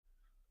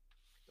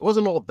It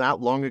wasn't all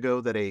that long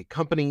ago that a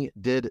company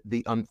did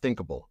the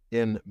unthinkable.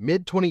 In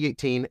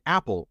mid-2018,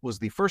 Apple was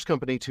the first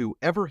company to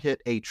ever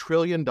hit a $1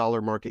 trillion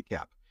market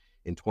cap.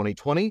 In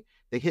 2020,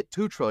 they hit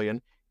 $2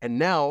 trillion, and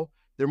now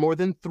they're more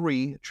than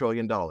 $3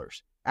 trillion.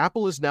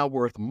 Apple is now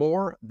worth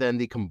more than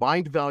the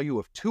combined value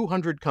of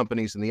 200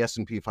 companies in the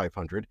S&P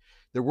 500.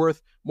 They're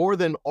worth more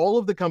than all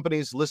of the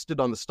companies listed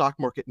on the stock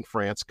market in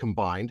France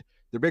combined.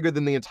 They're bigger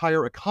than the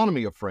entire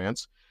economy of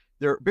France.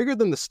 They're bigger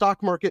than the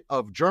stock market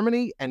of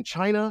Germany and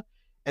China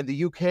and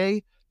the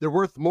UK. They're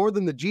worth more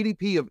than the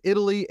GDP of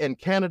Italy and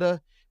Canada.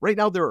 Right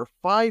now, there are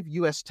 5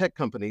 U.S. tech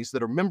companies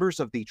that are members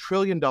of the $1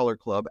 trillion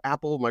club: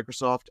 Apple,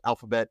 Microsoft,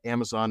 Alphabet,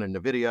 Amazon, and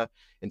NVIDIA.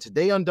 And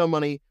today on Dumb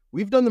Money,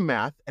 we've done the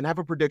math and have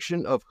a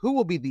prediction of who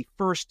will be the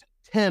first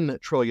 $10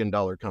 trillion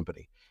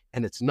company.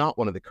 And it's not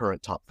one of the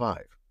current top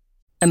 5.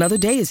 Another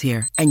day is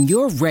here, and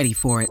you're ready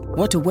for it.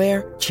 What to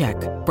wear? Check.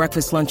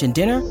 Breakfast, lunch, and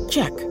dinner?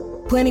 Check.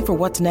 Planning for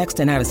what's next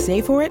and how to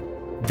save for it?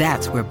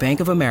 That's where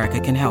Bank of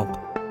America can help.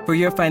 For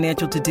your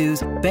financial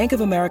to-dos, Bank of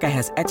America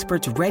has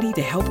experts ready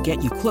to help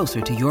get you closer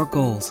to your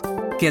goals.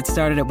 Get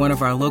started at one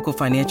of our local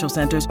financial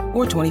centers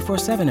or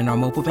 24/7 in our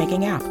mobile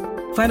banking app.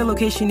 Find a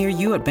location near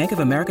you at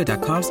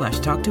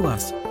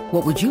bankofamerica.com/talktous.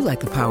 What would you like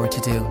the power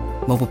to do?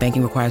 Mobile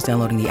banking requires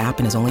downloading the app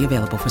and is only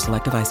available for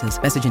select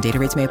devices. Message and data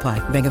rates may apply.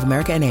 Bank of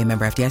America N.A.,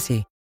 member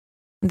FDIC.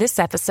 This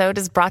episode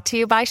is brought to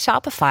you by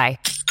Shopify.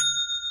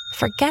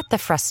 Forget the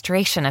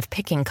frustration of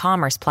picking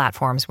commerce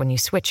platforms when you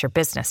switch your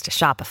business to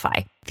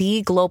Shopify,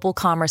 the global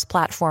commerce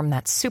platform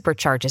that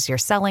supercharges your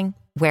selling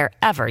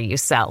wherever you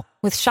sell.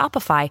 With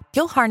Shopify,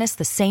 you'll harness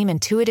the same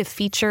intuitive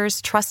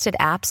features, trusted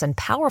apps, and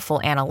powerful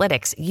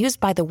analytics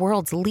used by the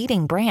world's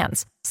leading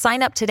brands.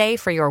 Sign up today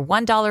for your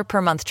 $1 per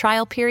month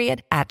trial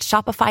period at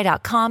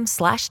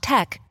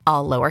shopify.com/tech,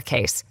 all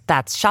lowercase.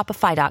 That's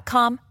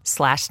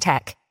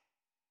shopify.com/tech.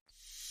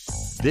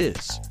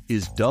 This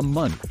is Dumb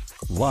Money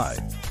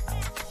Live.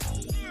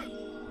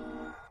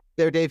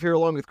 There, Dave here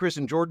along with Chris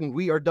and Jordan.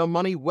 We are Dumb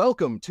Money.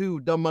 Welcome to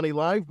Dumb Money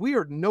Live. We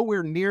are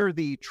nowhere near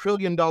the $1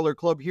 trillion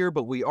club here,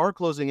 but we are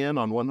closing in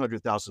on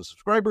 100,000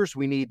 subscribers.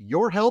 We need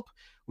your help.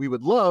 We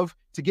would love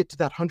to get to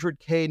that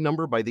 100K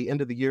number by the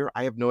end of the year.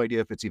 I have no idea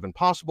if it's even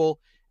possible.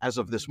 As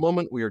of this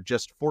moment, we are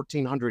just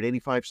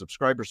 1,485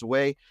 subscribers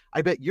away.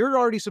 I bet you're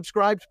already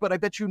subscribed, but I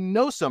bet you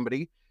know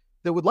somebody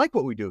that would like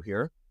what we do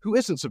here who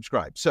isn't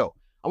subscribed. So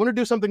I want to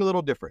do something a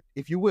little different.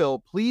 If you will,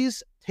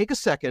 please take a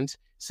second,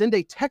 send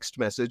a text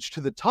message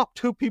to the top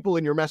 2 people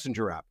in your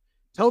Messenger app.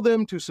 Tell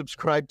them to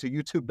subscribe to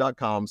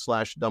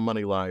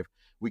youtube.com/dumbmoneylive.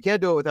 We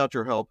can't do it without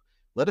your help.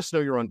 Let us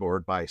know you're on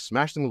board by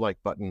smashing the like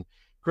button.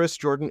 Chris,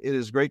 Jordan, it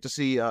is great to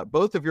see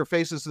both of your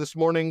faces this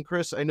morning.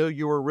 Chris, I know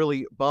you were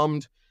really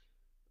bummed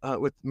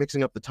with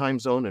mixing up the time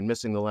zone and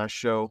missing the last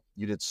show.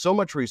 You did so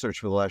much research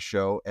for the last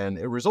show, and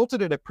it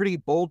resulted in a pretty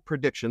bold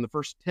prediction, the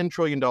first $10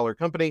 trillion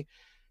company.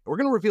 We're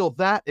going to reveal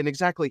that and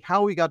exactly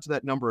how we got to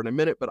that number in a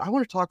minute, but I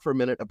want to talk for a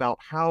minute about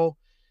how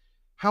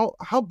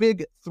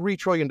big $3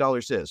 trillion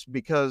is,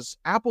 because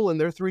Apple and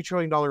their $3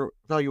 trillion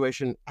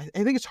valuation, I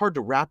think it's hard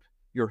to wrap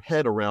your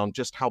head around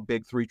just how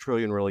big $3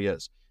 trillion really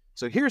is.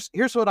 So here's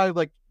what I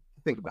like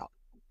to think about.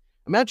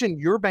 Imagine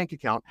your bank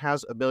account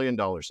has $1 million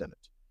in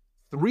it.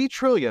 $3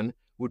 trillion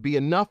would be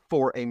enough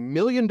for $1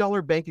 million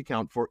bank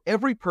account for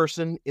every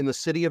person in the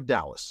city of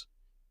Dallas,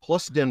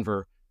 plus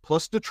Denver,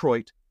 plus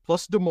Detroit,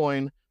 plus Des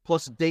Moines,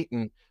 plus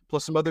Dayton,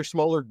 plus some other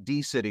smaller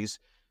D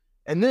cities.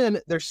 And then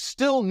there's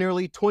still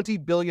nearly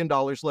 $20 billion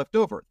left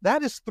over.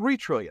 That is $3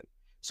 trillion.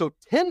 So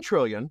 $10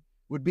 trillion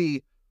would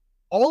be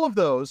all of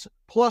those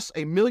plus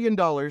 $1 million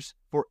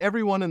for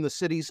everyone in the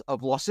cities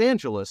of Los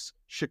Angeles,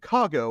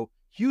 Chicago,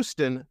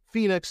 Houston,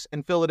 Phoenix,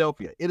 and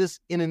Philadelphia. It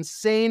is an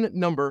insane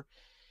number.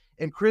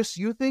 And Chris,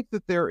 you think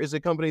that there is a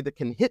company that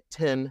can hit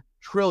 $10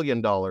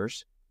 trillion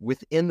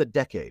within the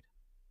decade?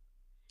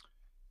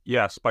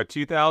 Yes, by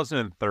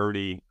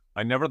 2030,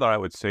 I never thought I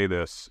would say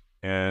this,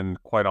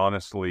 and quite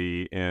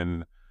honestly,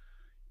 in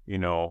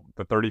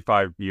the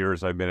 35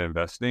 years I've been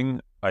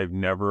investing, I've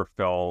never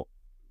felt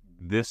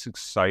this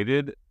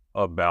excited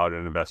about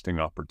an investing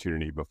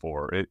opportunity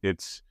before.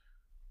 It's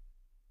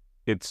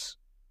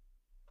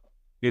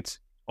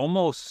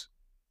almost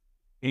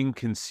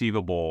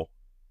inconceivable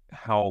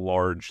how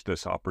large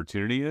this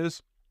opportunity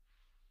is,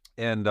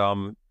 and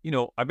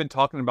I've been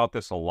talking about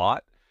this a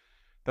lot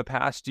the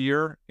past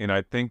year, and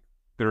I think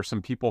there are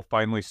some people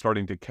finally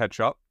starting to catch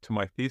up to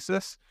my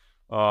thesis.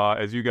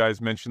 As you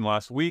guys mentioned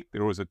last week,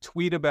 there was a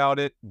tweet about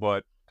it,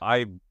 but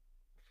I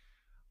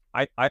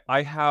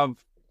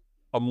have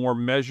a more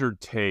measured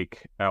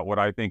take at what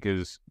I think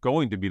is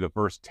going to be the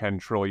first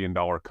 $10 trillion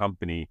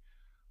company.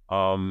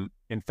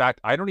 In fact,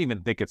 I don't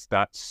even think it's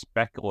that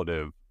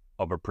speculative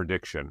of a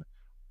prediction.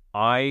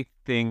 I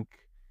think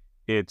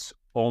it's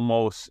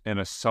almost an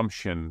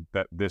assumption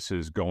that this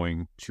is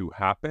going to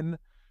happen.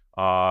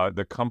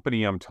 The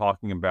company I'm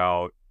talking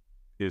about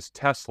is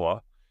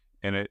Tesla,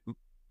 and it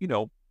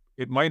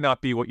might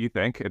not be what you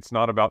think. It's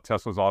not about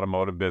Tesla's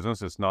automotive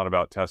business. It's not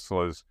about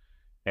Tesla's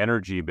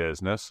energy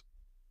business.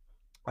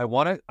 I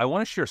want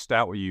to share a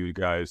stat with you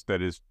guys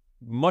that is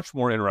much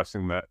more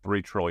interesting than that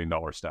 $3 trillion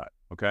stat,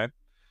 okay?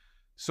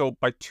 So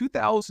by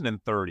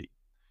 2030,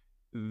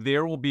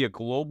 there will be a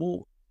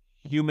global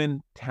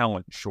human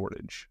talent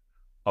shortage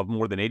of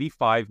more than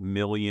 85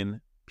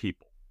 million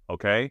people,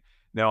 okay?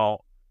 Now,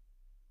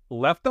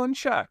 left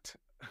unchecked,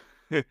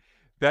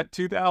 that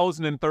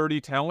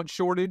 2030 talent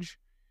shortage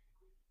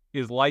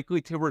is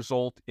likely to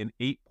result in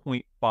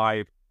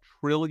 $8.5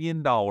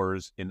 trillion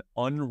in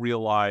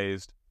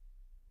unrealized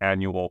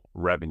annual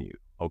revenue,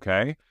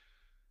 okay?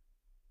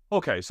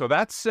 Okay, so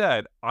that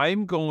said,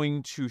 I'm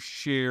going to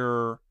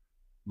share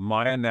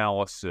my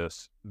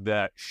analysis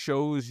that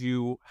shows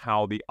you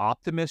how the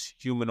Optimus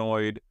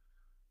humanoid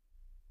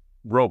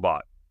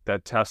robot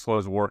that Tesla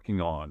is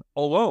working on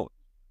alone,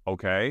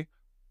 okay,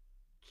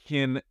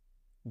 can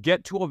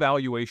get to a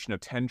valuation of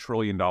 $10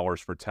 trillion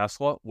for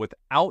Tesla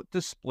without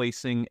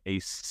displacing a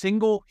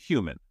single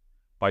human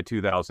by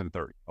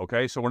 2030,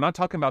 okay? So we're not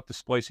talking about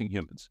displacing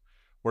humans.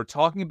 We're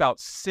talking about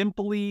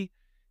simply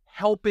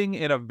helping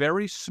in a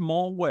very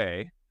small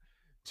way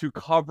to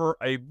cover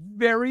a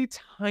very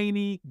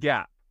tiny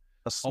gap.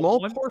 A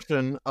small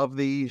portion of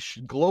the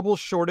global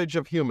shortage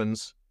of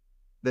humans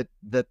that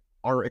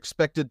are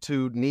expected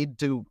to need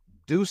to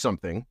do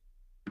something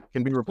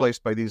can be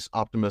replaced by these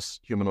Optimus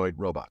humanoid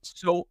robots.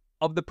 So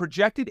of the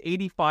projected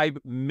 85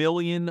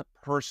 million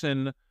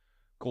person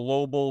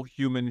global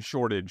human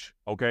shortage,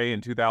 okay,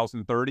 in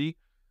 2030,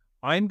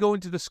 I'm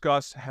going to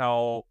discuss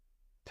how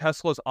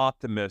Tesla's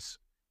Optimus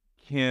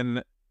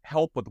can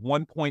help with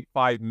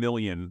 1.5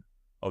 million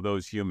of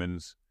those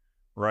humans,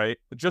 right?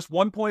 Just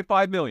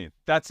 1.5 million.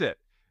 That's it.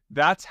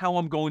 That's how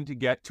I'm going to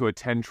get to a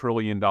 $10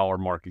 trillion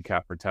market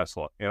cap for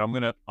Tesla. And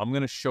I'm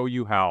gonna show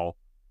you how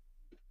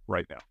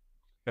right now.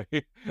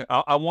 Okay?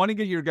 I want to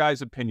get your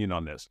guys' opinion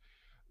on this.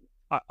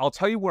 I'll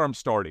tell you where I'm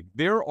starting.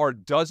 There are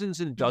dozens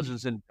and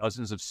dozens and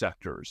dozens of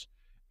sectors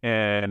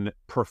and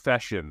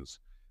professions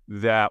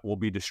that will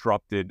be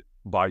disrupted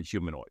by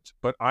humanoids.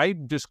 But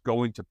I'm just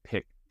going to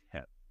pick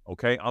 10,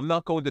 okay? I'm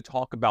not going to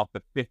talk about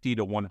the 50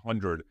 to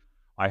 100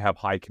 I have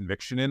high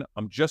conviction in.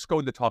 I'm just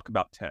going to talk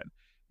about 10.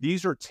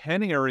 These are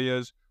 10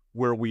 areas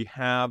where we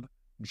have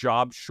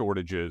job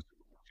shortages.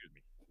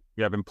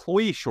 We have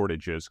employee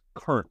shortages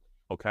currently,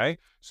 okay?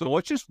 So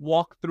let's just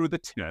walk through the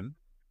 10.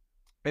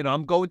 And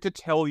I'm going to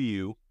tell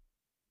you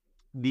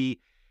the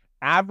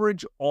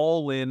average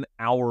all-in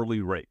hourly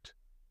rate,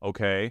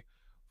 okay,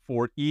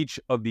 for each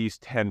of these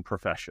 10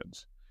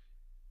 professions.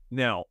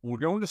 Now, we're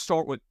going to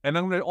start with, and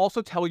I'm going to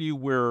also tell you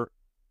where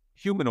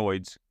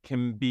humanoids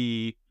can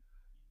be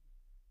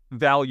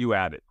value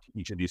added to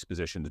each of these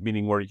positions,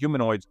 meaning where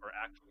humanoids are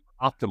actually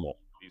optimal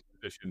for these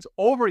positions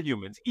over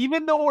humans,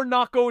 even though we're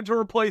not going to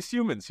replace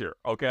humans here,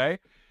 okay?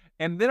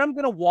 And then I'm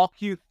going to walk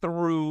you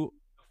through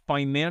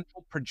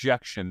financial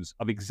projections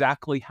of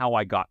exactly how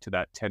I got to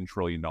that $10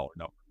 trillion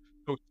number.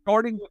 So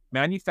starting with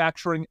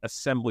manufacturing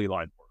assembly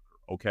line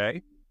worker,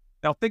 okay?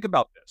 Now think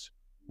about this.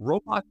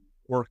 Robots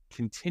work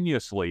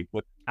continuously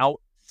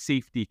without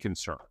safety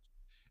concerns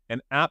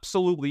and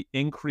absolutely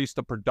increase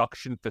the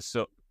production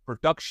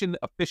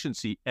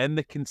efficiency and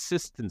the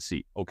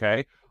consistency,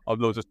 okay, of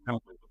those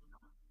assemblies.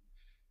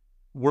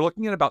 We're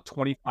looking at about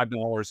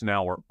 $25 an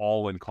hour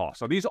all-in cost.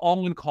 So these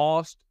all-in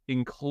costs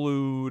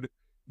include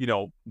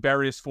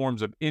various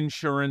forms of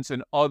insurance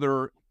and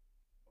other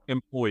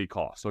employee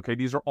costs. Okay,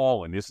 these are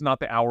all in. This is not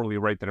the hourly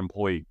rate that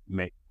employee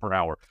make per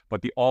hour,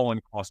 but the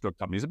all-in cost of a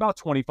company is about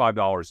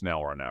 $25 an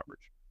hour on average.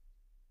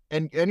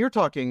 And you're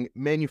talking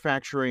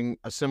manufacturing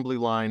assembly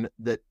line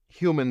that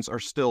humans are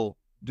still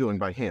doing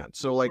by hand.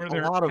 So like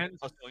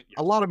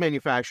a lot of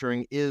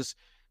manufacturing is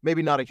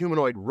maybe not a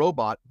humanoid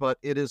robot, but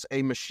it is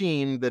a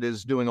machine that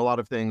is doing a lot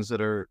of things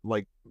that are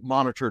like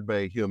monitored by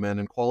a human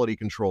and quality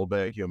controlled by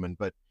a human.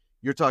 But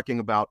you're talking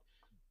about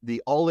the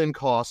all-in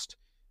cost,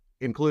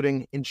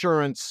 including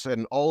insurance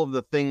and all of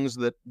the things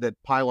that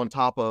pile on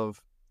top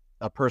of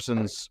a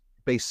person's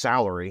base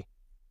salary.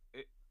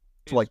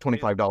 It's like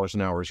 $25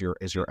 an hour is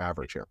your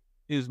average here.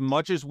 As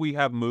much as we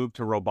have moved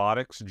to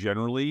robotics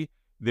generally,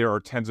 there are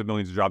tens of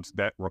millions of jobs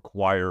that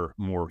require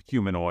more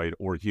humanoid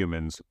or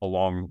humans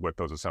along with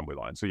those assembly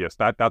lines. So yes,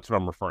 that's what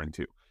I'm referring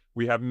to.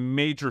 We have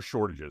major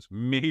shortages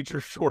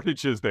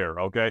there,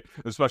 okay?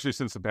 Especially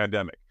since the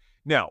pandemic.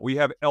 Now, we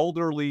have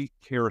elderly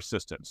care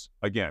assistants.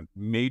 Again,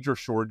 major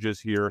shortages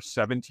here,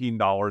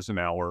 $17 an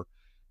hour.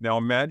 Now,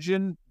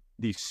 imagine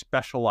the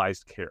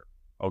specialized care,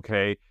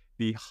 okay?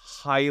 The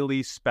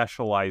highly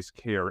specialized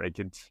care and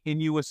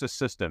continuous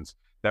assistance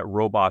that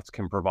robots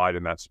can provide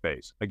in that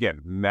space. Again,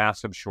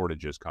 massive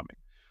shortages coming.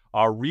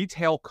 Our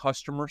retail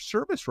customer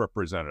service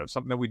representative,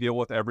 something that we deal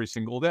with every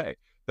single day.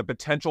 The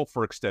potential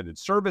for extended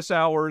service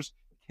hours,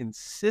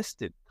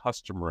 consistent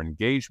customer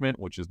engagement,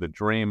 which is the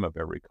dream of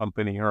every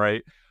company,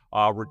 right?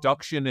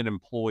 Reduction in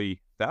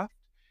employee theft.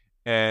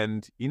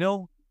 And,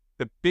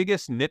 the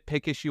biggest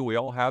nitpick issue we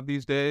all have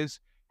these days,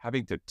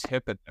 having to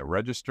tip at the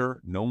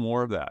register, no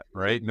more of that,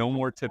 right? No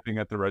more tipping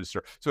at the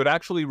register. So it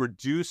actually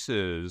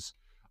reduces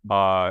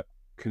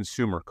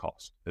consumer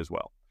cost as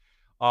well.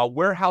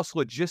 Warehouse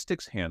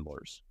logistics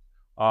handlers.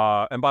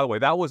 And by the way,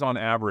 that was on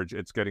average,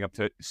 it's getting up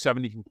to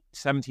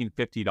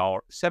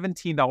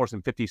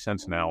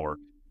 $17.50 an hour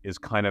is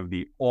kind of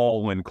the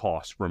all-in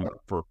cost for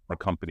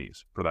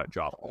companies for that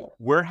job.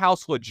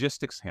 Warehouse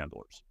logistics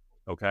handlers,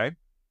 okay?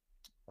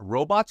 A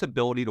robot's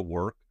ability to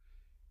work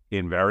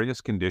in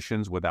various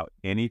conditions without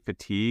any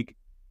fatigue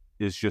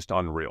is just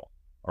unreal,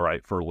 all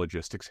right, for a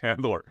logistics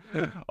handler.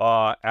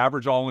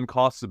 Average all-in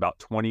cost is about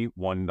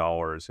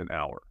 $21 an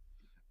hour.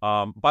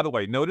 By the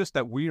way, notice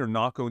that we are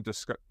not going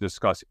to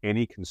discuss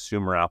any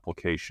consumer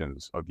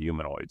applications of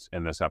humanoids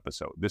in this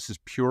episode. This is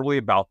purely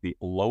about the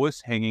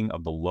lowest hanging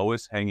of the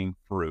lowest hanging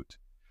fruit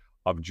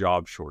of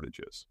job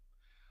shortages.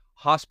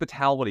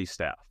 Hospitality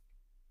staff,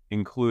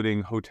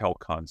 including hotel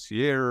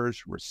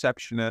concierge,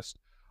 receptionist,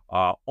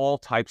 all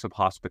types of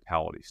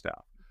hospitality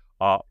staff.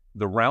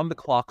 The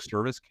round-the-clock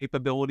service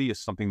capability is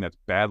something that's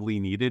badly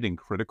needed and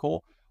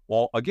critical,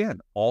 while,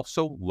 again,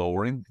 also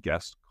lowering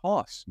guest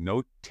costs.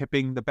 No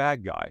tipping the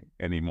bad guy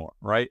anymore,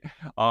 right?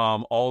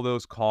 All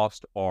those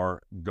costs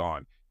are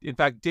gone. In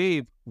fact,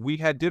 Dave, we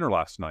had dinner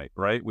last night,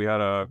 right? We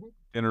had a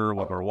dinner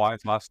with our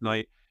wives last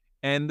night,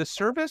 and the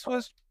service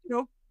was,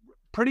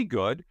 pretty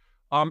good.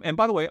 And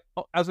by the way,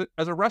 as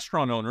a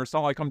restaurant owner, it's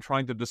not like I'm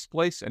trying to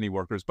displace any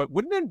workers, but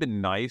wouldn't it have been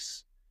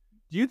nice?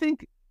 Do you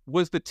think,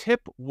 was the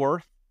tip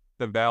worth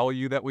the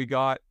value that we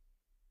got?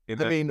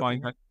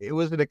 It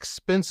was an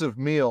expensive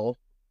meal,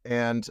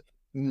 and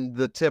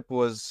the tip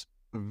was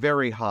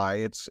very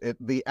high.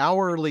 The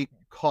hourly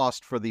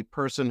cost for the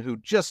person who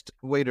just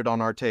waited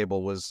on our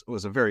table was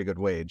a very good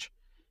wage.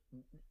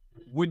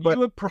 Would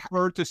you have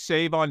preferred to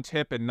save on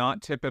tip and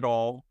not tip at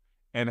all?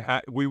 And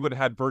we would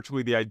have had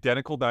virtually the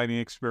identical dining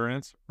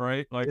experience,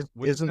 right? Like,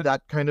 isn't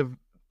that kind of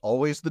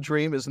always the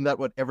dream? Isn't that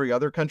what every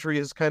other country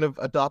has kind of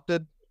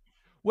adopted?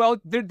 Well,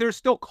 there's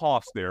still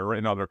costs there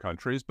in other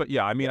countries, but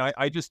yeah, I mean,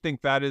 I just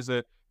think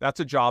that's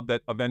a job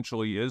that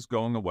eventually is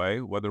going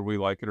away, whether we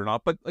like it or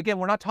not. But again,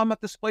 we're not talking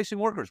about displacing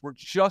workers. We're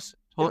just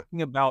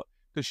talking about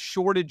the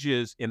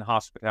shortages in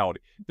hospitality.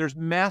 There's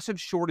massive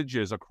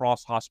shortages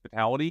across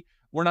hospitality.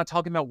 We're not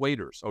talking about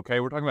waiters, okay?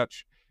 We're talking about,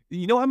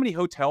 how many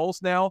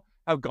hotels now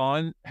have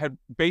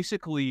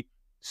basically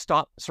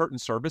stopped certain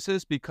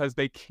services because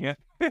they can't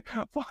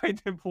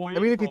find employees.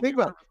 I mean, if you think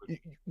about it,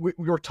 we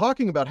were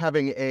talking about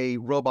having a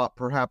robot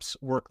perhaps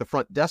work the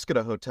front desk at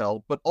a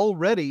hotel, but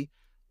already,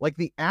 like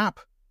the app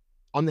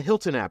on the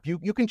Hilton app,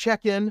 you can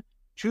check in,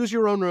 choose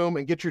your own room,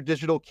 and get your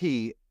digital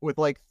key with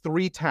like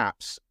 3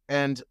 taps,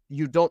 and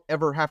you don't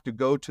ever have to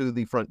go to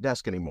the front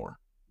desk anymore.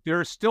 There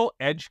are still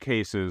edge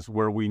cases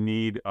where we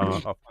need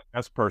a front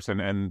desk person,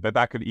 and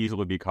that could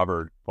easily be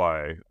covered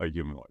by a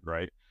humanoid,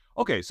 right?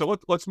 Okay, so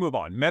let's move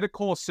on.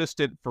 Medical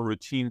assistant for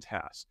routine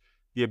tasks.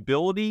 The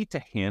ability to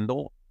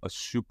handle a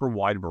super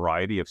wide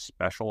variety of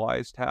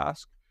specialized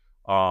tasks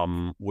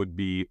would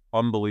be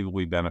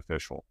unbelievably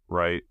beneficial,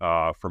 right?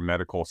 For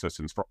medical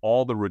assistants, for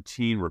all the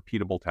routine,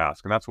 repeatable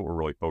tasks. And that's what we're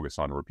really focused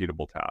on,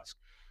 repeatable tasks.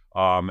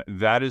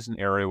 That is an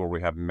area where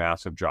we have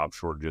massive job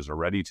shortages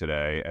already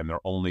today, and they're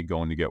only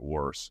going to get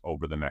worse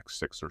over the next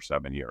 6 or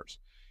 7 years.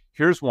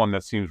 Here's one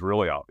that seems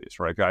really obvious,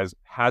 right, guys?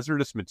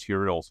 Hazardous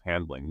materials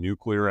handling,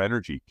 nuclear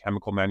energy,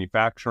 chemical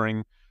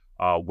manufacturing,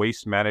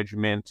 waste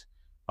management,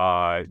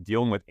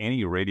 dealing with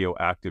any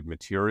radioactive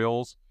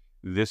materials.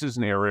 This is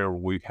an area where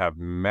we have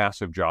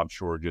massive job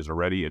shortages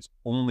already. It's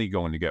only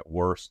going to get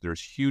worse.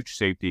 There's huge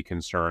safety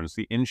concerns.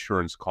 The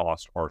insurance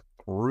costs are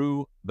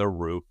through the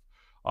roof.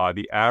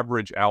 The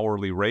average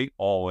hourly rate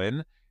all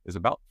in is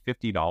about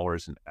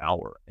 $50 an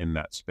hour in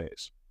that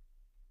space.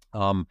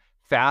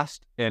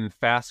 Fast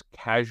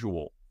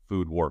casual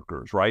food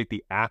workers, right?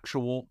 The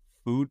actual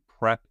food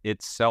prep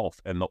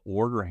itself and the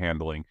order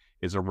handling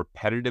is a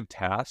repetitive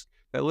task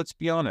that, let's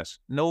be honest,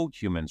 no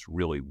humans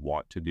really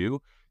want to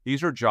do.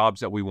 These are jobs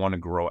that we want to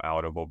grow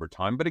out of over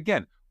time. But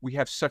again, we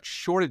have such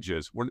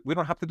shortages. We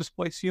don't have to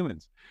displace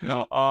humans.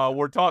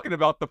 We're talking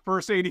about the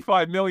first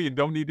 85 million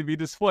don't need to be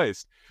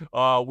displaced.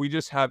 We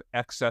just have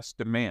excess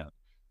demand.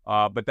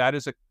 But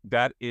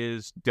that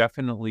is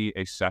definitely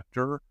a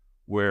sector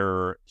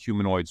where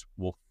humanoids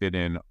will fit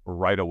in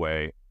right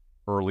away,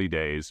 early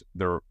days.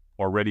 They're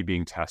already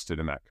being tested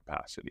in that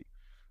capacity.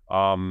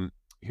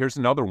 Here's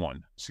another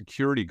one,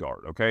 security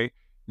guard, okay?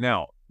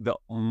 Now, the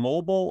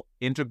mobile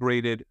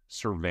integrated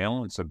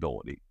surveillance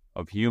ability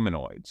of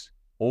humanoids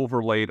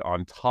overlaid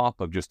on top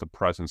of just the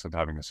presence of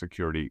having a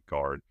security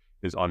guard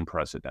is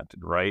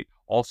unprecedented, right?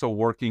 Also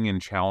working in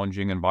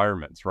challenging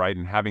environments, right?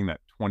 And having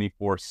that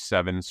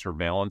 24/7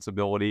 surveillance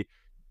ability,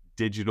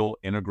 digital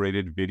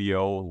integrated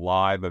video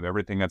live of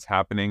everything that's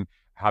happening,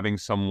 having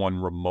someone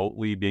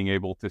remotely being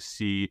able to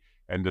see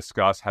and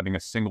discuss, having a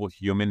single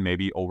human,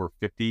 maybe over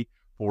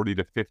 40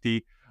 to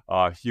 50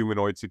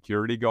 humanoid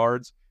security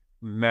guards,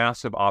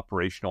 massive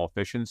operational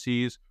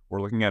efficiencies.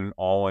 We're looking at an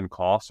all-in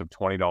cost of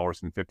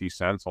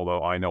 $20.50,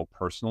 although I know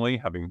personally,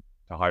 having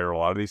to hire a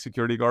lot of these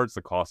security guards,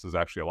 the cost is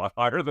actually a lot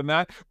higher than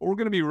that. But we're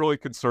going to be really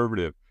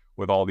conservative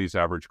with all these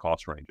average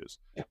cost ranges.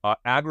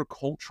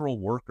 Agricultural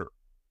worker,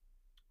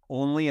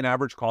 only an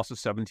average cost of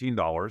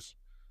 $17,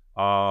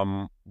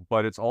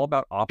 but it's all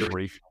about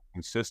operational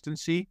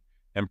consistency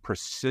and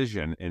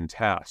precision in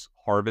tasks,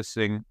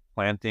 harvesting,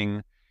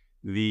 planting,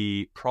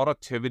 the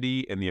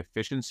productivity and the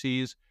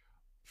efficiencies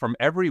from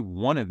every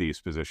one of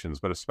these positions,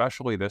 but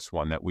especially this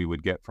one that we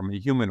would get from a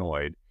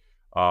humanoid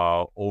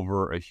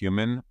over a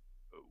human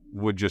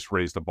would just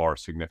raise the bar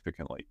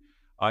significantly.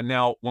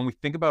 Now, when we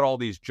think about all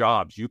these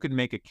jobs, you could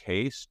make a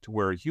case to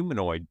where a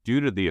humanoid, due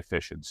to the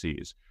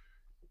efficiencies,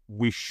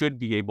 we should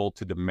be able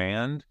to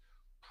demand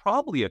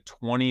probably a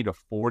 20 to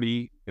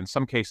 40, in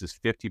some cases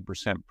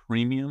 50%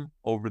 premium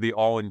over the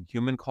all-in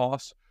human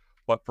costs.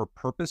 But for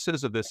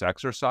purposes of this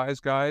exercise,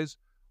 guys,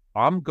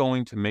 I'm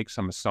going to make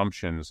some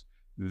assumptions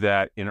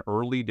that in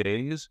early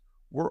days,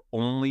 we're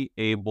only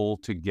able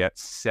to get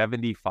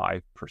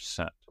 75%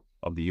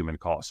 of the human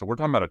cost. So we're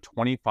talking about a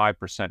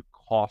 25%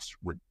 cost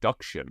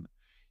reduction,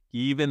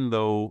 even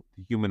though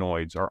the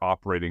humanoids are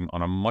operating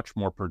on a much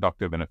more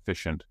productive and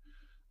efficient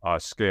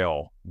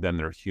scale than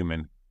their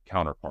human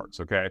counterparts,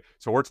 okay?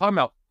 So we're talking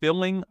about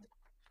filling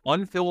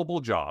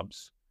unfillable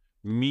jobs,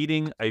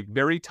 meeting a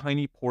very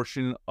tiny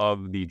portion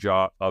of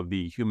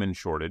the human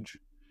shortage,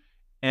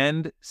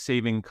 and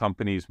saving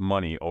companies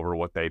money over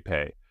what they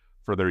pay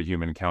for their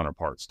human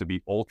counterparts to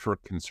be ultra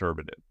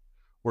conservative.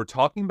 We're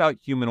talking about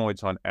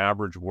humanoids on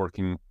average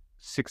working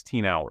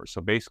 16 hours,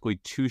 so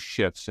basically 2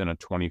 shifts in a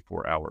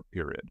 24-hour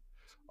period.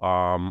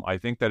 I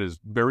think that is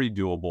very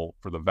doable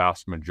for the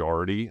vast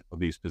majority of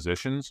these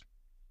positions.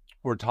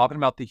 We're talking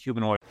about the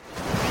humanoid.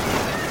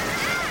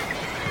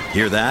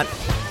 Hear that?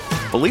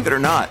 Believe it or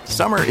not,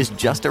 summer is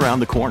just around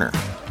the corner.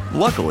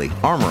 Luckily,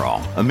 Armor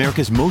All,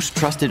 America's most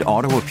trusted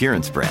auto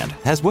appearance brand,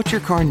 has what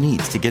your car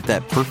needs to get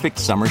that perfect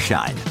summer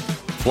shine.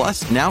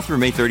 Plus, now through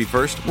May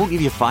 31st, we'll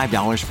give you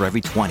 $5 for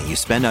every $20 you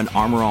spend on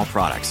Armor All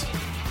products.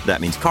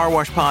 That means car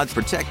wash pods,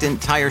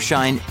 protectant, tire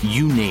shine,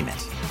 you name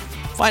it.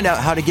 Find out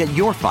how to get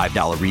your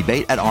 $5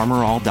 rebate at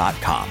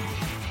armorall.com.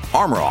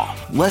 Armor All,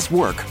 less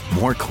work,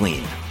 more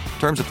clean.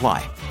 Terms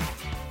apply.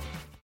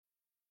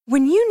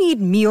 When you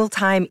need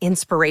mealtime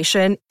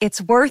inspiration, it's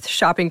worth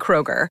shopping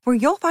Kroger, where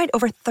you'll find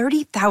over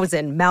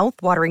 30,000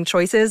 mouth-watering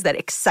choices that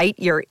excite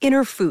your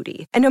inner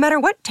foodie. And no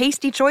matter what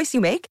tasty choice you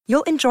make,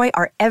 you'll enjoy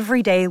our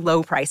everyday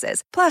low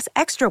prices, plus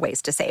extra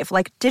ways to save,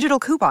 like digital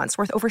coupons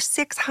worth over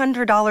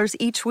 $600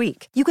 each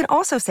week. You can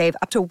also save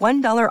up to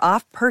 $1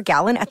 off per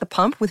gallon at the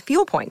pump with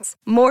fuel points.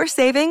 More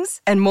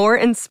savings and more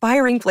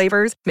inspiring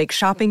flavors make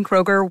shopping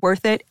Kroger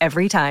worth it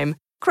every time.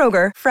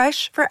 Kroger,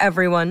 fresh for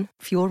everyone.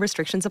 Fuel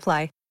restrictions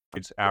apply.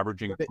 It's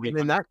averaging. And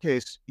in that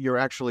case, you're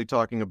actually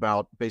talking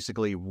about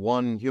basically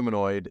one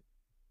humanoid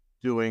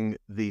doing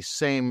the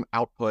same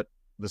output,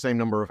 the same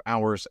number of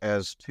hours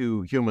as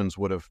 2 humans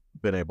would have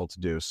been able to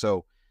do.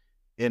 So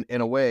in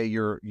a way,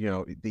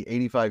 the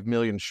 85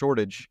 million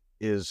shortage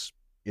is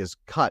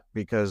cut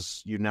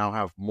because you now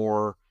have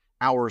more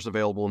hours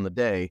available in the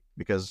day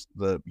because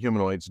the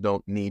humanoids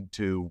don't need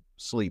to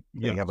sleep.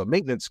 Yeah. They have a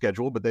maintenance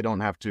schedule, but they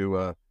don't have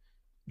to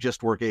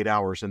just work 8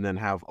 hours and then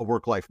have a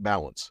work-life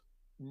balance.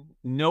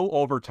 No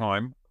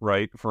overtime,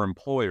 right, for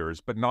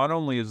employers. But not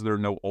only is there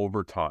no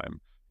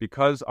overtime,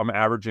 because I'm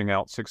averaging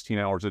out 16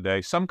 hours a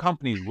day, some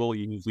companies will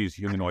use these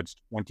humanoids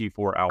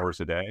 24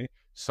 hours a day.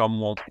 Some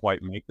won't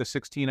quite make the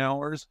 16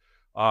 hours.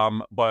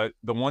 But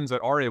the ones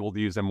that are able to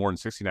use them more than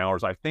 16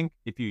 hours, I think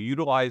if you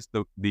utilize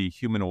the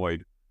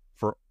humanoid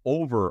for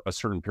over a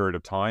certain period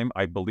of time,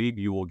 I believe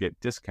you will get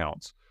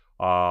discounts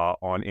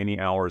on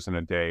any hours in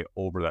a day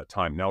over that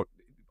time. Now,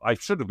 I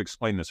should have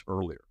explained this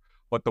earlier.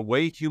 But the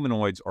way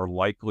humanoids are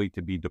likely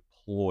to be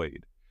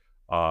deployed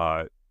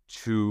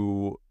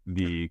to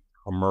the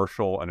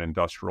commercial and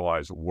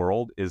industrialized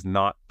world is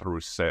not through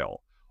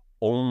sale,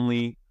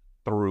 only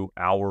through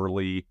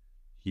hourly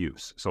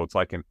use. So it's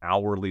like an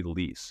hourly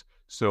lease.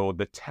 So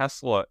the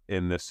Tesla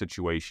in this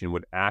situation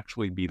would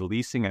actually be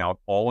leasing out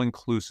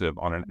all-inclusive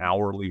on an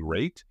hourly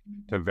rate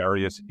to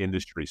various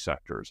industry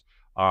sectors.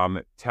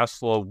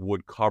 Tesla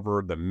would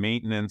cover the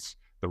maintenance,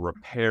 the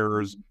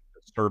repairs,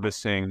 the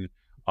servicing,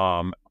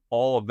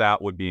 all of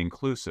that would be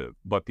inclusive,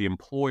 but the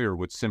employer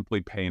would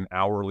simply pay an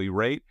hourly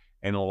rate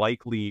and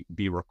likely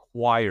be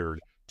required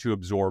to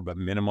absorb a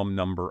minimum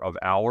number of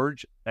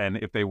hours. And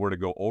if they were to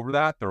go over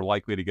that, they're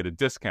likely to get a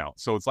discount.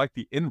 So it's like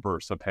the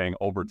inverse of paying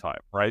overtime,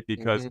 right?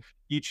 Because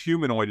each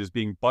humanoid is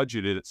being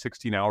budgeted at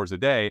 16 hours a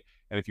day.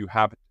 And if you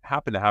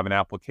happen to have an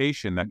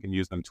application that can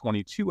use them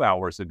 22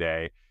 hours a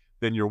day,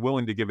 then you're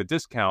willing to give a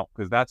discount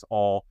because that's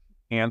all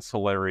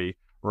ancillary,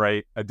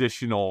 right?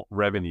 Additional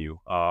revenue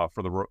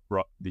for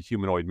the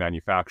humanoid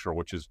manufacturer,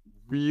 which is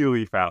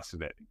really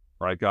fascinating,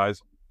 right,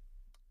 guys?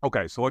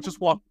 Okay, so let's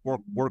just work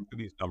through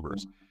these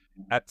numbers.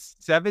 At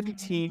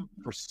 17%,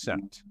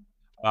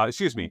 at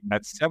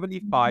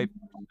 75%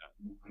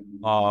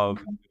 of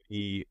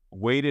the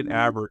weighted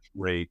average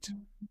rate,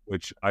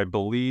 which I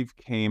believe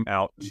came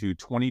out to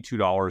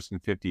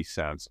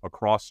 $22.50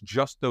 across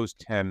just those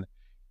 10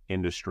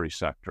 industry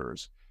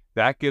sectors,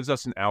 that gives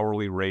us an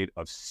hourly rate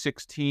of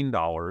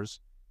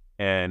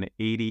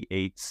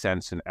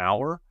 $16.88 an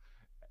hour,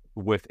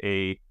 with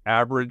a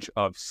average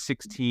of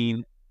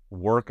 16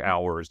 work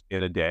hours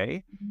in a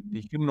day.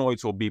 The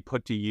humanoids will be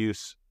put to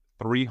use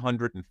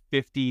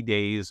 350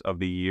 days of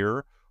the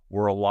year,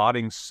 we're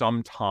allotting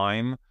some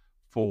time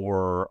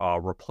for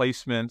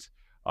replacement,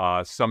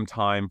 some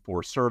time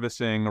for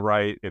servicing,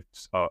 right? If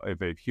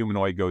a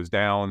humanoid goes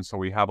down, so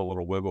we have a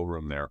little wiggle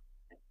room there.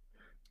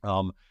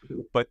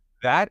 But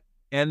that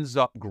ends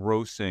up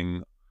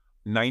grossing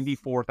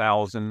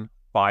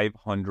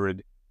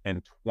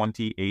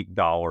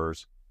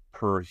 $94,528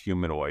 per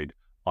humanoid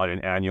on an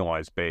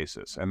annualized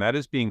basis. And that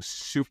is being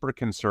super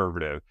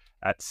conservative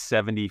at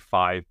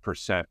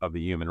 75% of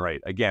the human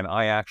rate. Again,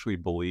 I actually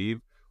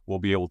believe we'll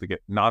be able to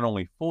get not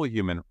only full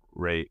human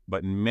rate,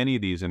 but in many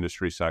of these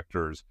industry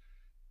sectors,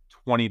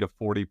 20 to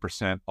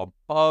 40%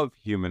 above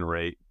human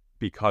rate,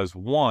 because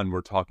one,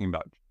 we're talking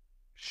about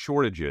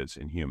shortages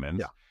in humans.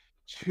 Yeah.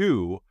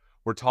 Two,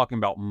 we're talking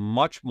about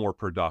much more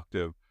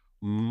productive,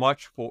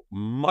 much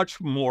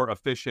more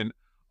efficient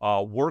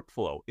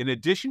workflow. In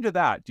addition to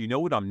that, do you know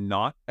what I'm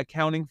not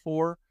accounting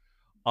for?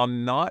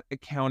 I'm not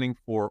accounting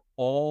for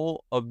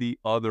all of the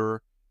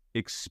other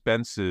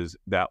expenses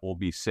that will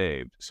be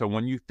saved. So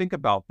when you think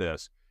about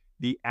this,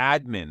 the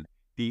admin,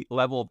 the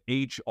level of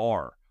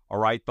HR, all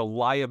right, the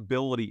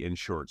liability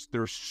insurance,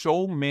 there's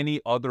so many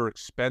other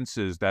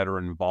expenses that are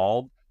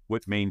involved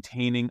with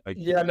maintaining a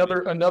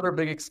another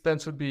big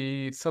expense would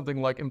be something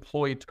like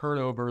employee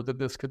turnover that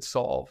this could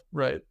solve,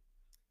 right?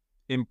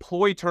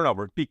 Employee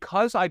turnover,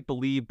 because I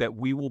believe that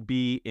we will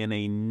be in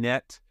a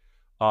net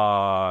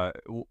kind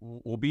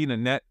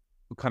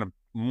of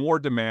more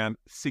demand,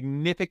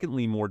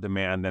 significantly more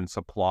demand than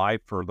supply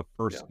for the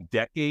first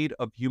decade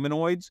of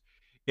humanoids.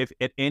 If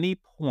at any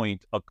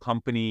point a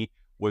company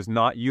was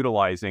not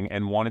utilizing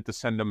and wanted to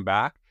send them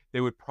back, they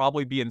would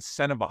probably be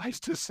incentivized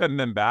to send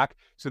them back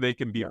so they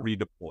can be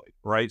redeployed,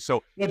 right?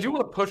 So I do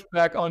want to push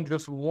back on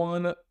just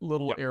one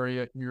little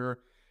area here,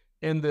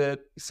 in that,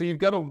 so you've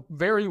got a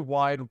very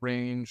wide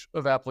range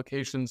of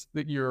applications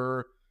that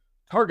you're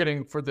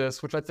targeting for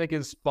this, which I think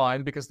is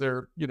fine because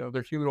they're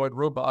humanoid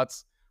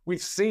robots.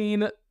 We've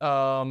seen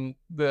that,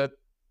 with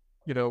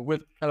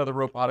kind of the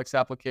robotics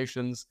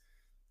applications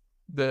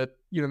that,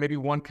 maybe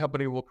one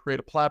company will create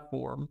a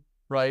platform,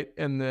 right?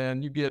 And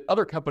then you get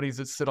other companies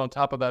that sit on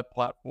top of that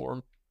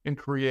platform and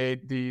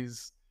create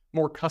these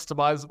more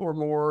customized or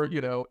more,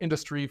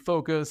 industry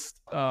focused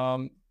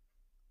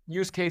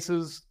use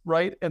cases,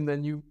 right? And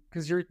then you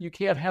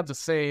can't have the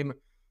same,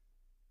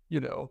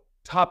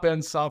 top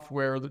end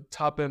software, the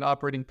top end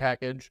operating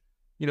package,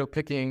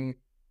 picking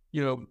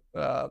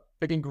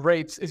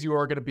grapes as you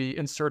are going to be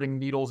inserting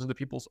needles into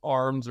people's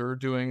arms or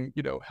doing,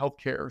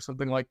 healthcare or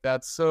something like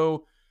that.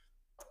 So,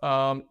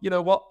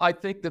 well, I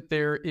think that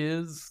there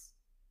is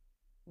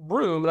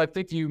room, and I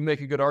think you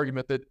make a good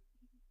argument that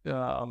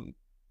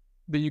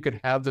that you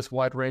could have this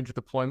wide range of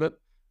deployment.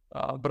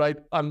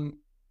 But I'm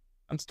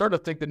starting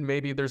to think that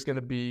maybe there's going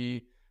to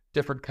be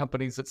different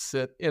companies that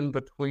sit in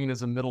between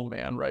as a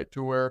middleman, right?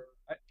 To where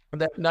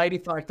that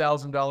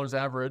 $95,000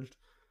 averaged,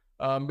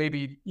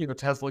 maybe,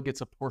 Tesla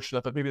gets a portion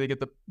of it. Maybe they get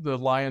the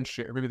lion's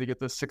share. Maybe they get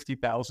the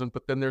 60,000,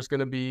 but then there's going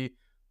to be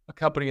a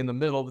company in the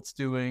middle that's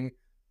doing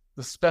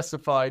the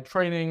specified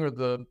training or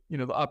the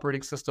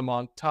operating system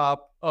on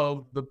top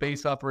of the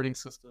base operating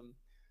system.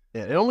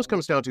 Yeah, it almost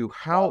comes down to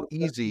how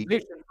easy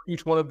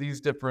each one of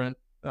these different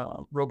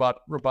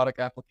robotic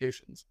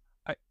applications.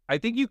 I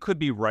think you could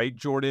be right,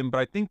 Jordan, but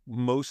I think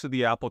most of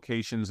the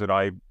applications that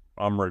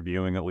I'm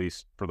reviewing, at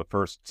least for the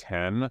first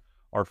 10,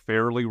 are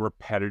fairly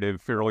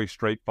repetitive, fairly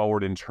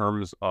straightforward in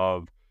terms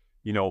of,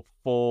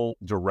 full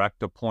direct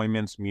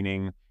deployments,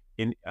 meaning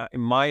in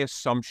my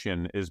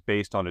assumption is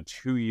based on a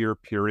 2-year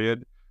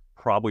period,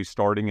 probably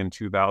starting in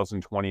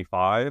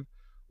 2025,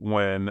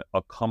 when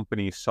a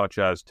company such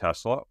as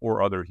Tesla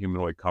or other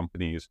humanoid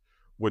companies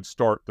would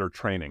start their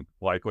training.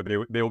 Like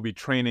they will be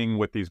training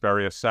with these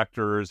various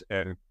sectors,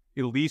 and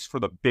at least for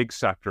the big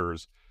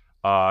sectors,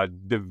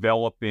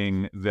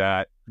 developing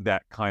that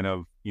kind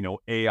of,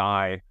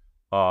 AI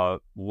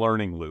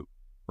learning loop,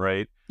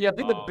 right? Yeah, I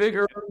think the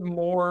bigger,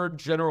 more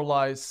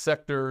generalized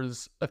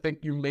sectors, I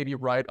think you may be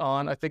right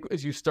on. I think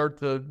as you start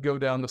to go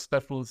down the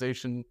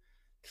specialization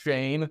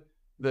chain,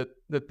 that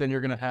then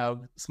you're going to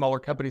have smaller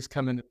companies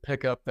come in and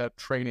pick up that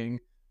training.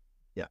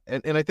 Yeah,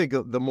 and I think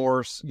the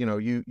more,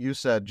 you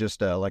said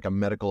just like a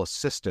medical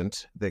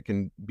assistant that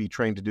can be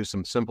trained to do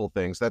some simple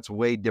things. That's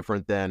way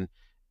different than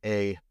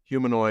a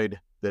humanoid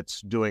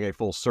that's doing a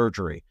full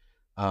surgery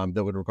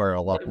that would require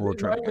a lot more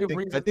training. My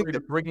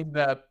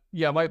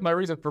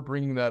reason for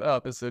bringing that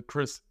up is that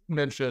Chris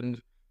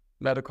mentioned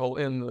medical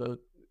in the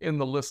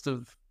list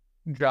of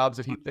jobs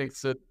that he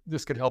thinks that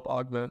this could help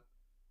augment.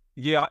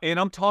 Yeah, and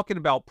I'm talking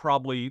about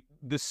probably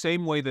the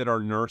same way that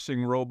our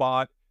nursing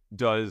robot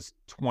does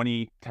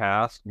 20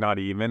 tasks, not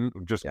even,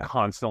 just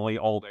constantly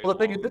all day. Well, the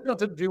thing is, it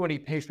doesn't do any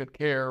patient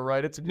care,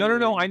 right?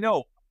 No, I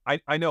know,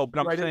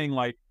 but I'm saying,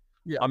 like,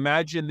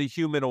 imagine the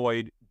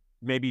humanoid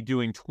maybe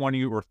doing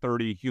 20 or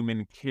 30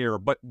 human care,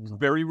 but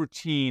very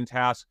routine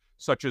tasks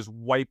such as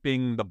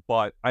wiping the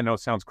butt. I know it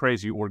sounds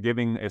crazy, or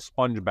giving a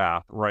sponge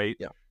bath, right?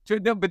 Yeah. So,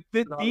 no, but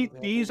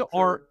these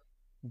are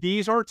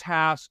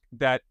tasks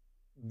that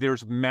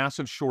there's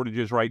massive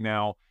shortages right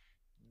now.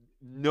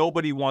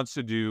 nobody wants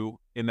to do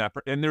in that.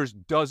 And there's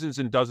dozens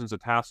and dozens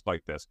of tasks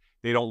like this.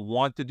 They don't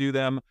want to do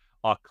them.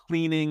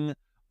 Cleaning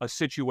a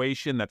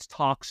situation that's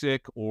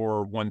toxic,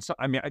 or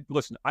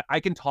listen, I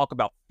can talk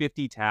about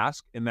 50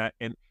 tasks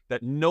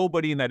that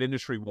nobody in that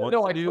industry wants to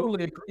do. I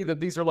totally agree that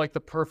these are like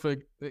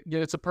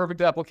it's a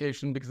perfect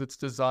application because it's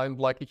designed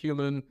like a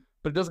human,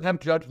 but it doesn't have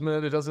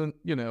judgment. It doesn't,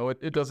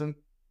 it doesn't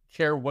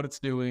care what it's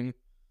doing.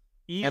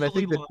 And I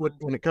think that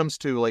when it comes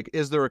to like,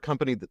 is there a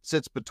company that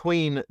sits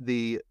between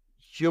the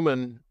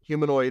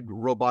humanoid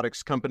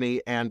robotics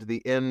company and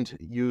the end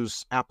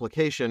use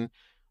application?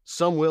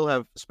 Some will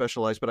have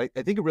specialized, but I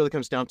think it really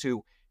comes down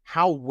to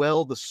how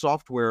well the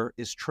software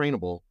is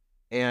trainable.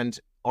 And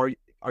are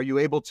you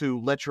able to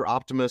let your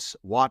Optimus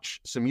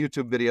watch some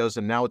YouTube videos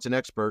and now it's an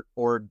expert,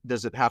 or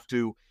does it have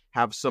to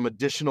have some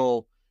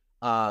additional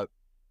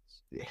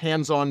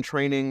hands-on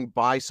training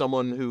by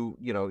someone who,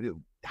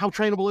 how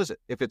trainable is it?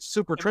 If it's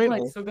super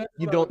trainable,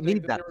 you don't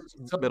need that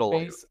middle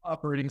base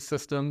operating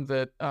system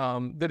that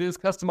is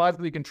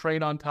customizable, you can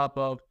train on top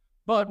of.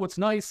 But what's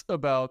nice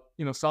about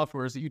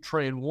software is that you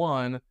train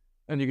one,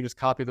 and you can just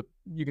copy the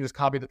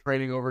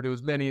training over to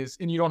as many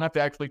and you don't have to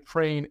actually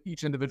train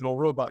each individual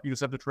robot. You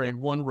just have to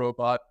train one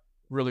robot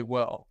really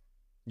well.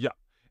 Yeah.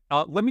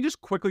 Let me just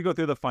quickly go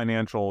through the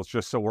financials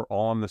just so we're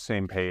all on the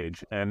same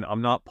page. And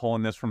I'm not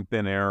pulling this from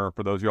thin air.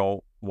 For those of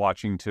y'all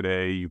watching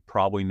today, you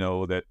probably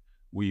know that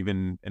we've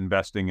been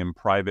investing in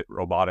private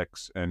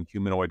robotics and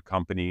humanoid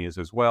companies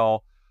as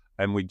well.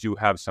 And we do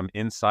have some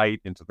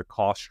insight into the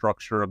cost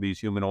structure of these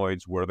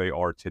humanoids, where they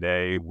are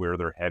today, where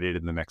they're headed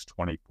in the next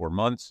 24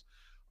 months.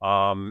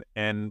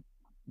 And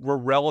we're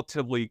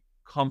relatively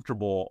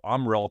comfortable.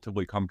 I'm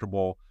relatively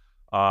comfortable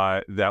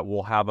that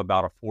we'll have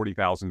about a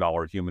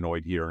 $40,000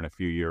 humanoid here in a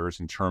few years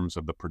in terms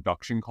of the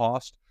production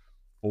cost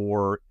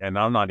and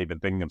I'm not even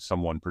thinking of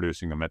someone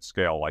producing them at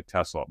scale like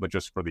Tesla, but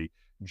just for the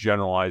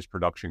generalized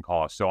production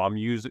cost. So I'm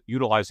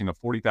utilizing a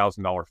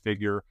 $40,000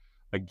 figure.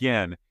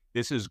 Again,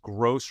 this is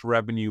gross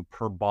revenue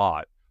per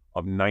bot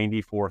of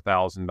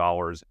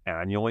 $94,000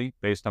 annually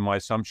based on my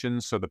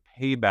assumptions. So the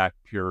payback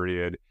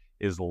period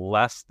is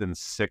less than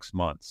 6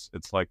 months.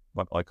 It's like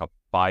a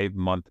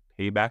 5-month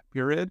payback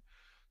period.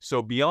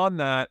 So beyond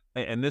that,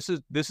 and this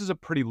is a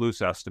pretty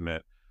loose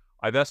estimate,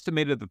 I've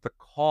estimated that the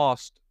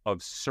cost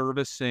of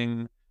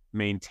servicing,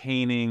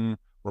 maintaining,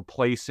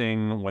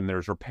 replacing when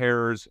there's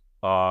repairs,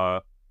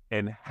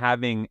 and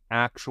having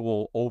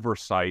actual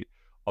oversight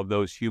of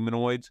those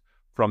humanoids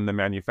from the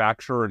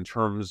manufacturer in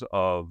terms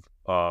of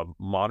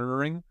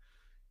monitoring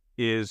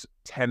is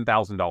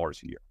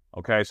 $10,000 a year.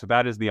 Okay, so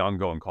that is the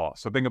ongoing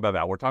cost. So think about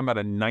that. We're talking about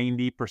a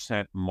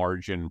 90%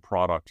 margin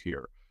product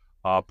here.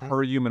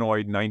 Per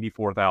humanoid,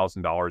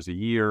 $94,000 a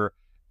year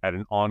at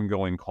an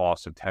ongoing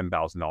cost of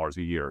 $10,000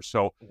 a year.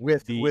 So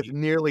with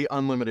nearly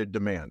unlimited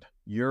demand,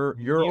 you're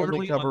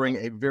only covering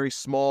a very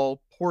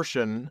small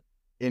portion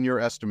in your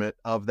estimate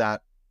of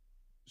that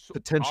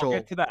potential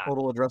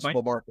total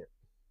addressable market.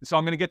 So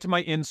I'm going to get to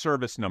my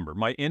in-service number.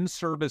 My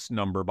in-service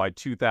number by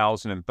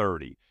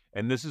 2030,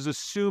 and this is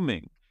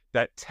assuming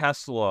that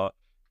Tesla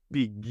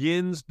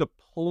begins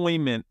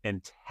deployment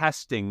and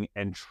testing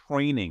and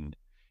training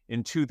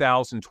in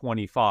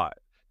 2025.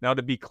 Now,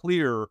 to be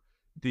clear,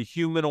 the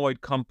humanoid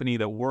company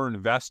that we're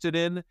invested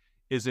in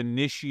is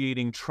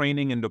initiating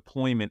training and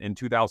deployment in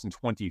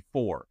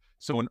 2024.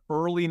 So in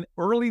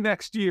early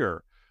next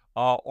year,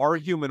 our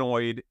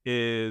humanoid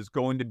is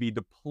going to be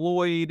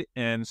deployed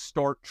and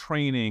start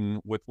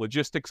training with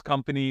logistics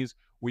companies.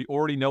 We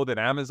already know that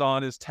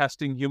Amazon is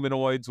testing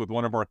humanoids with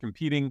one of our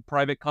competing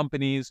private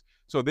companies.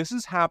 So this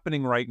is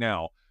happening right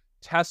now.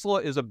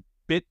 Tesla is a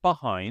bit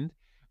behind,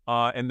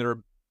 and they're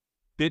a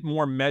bit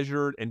more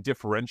measured and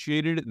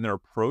differentiated in their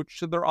approach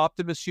to their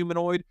Optimus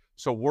humanoid.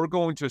 So we're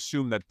going to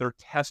assume that their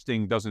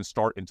testing doesn't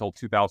start until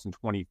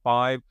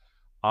 2025.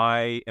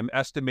 I am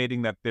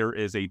estimating that there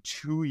is a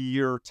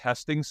 2-year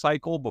testing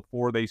cycle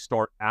before they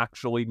start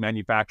actually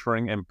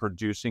manufacturing and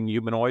producing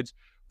humanoids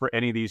for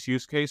any of these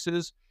use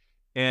cases.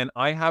 And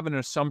I have an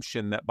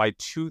assumption that by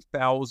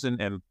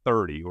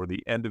 2030, or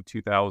the end of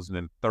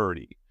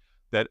 2030,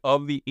 that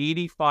of the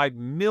 85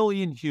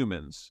 million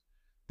humans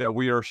that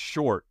we are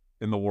short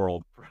in the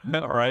world,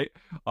 all right,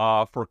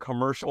 for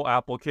commercial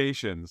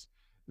applications,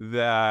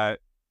 that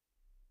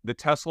the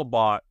Tesla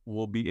bot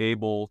will be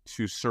able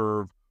to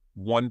serve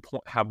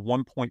have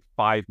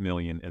 1.5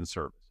 million in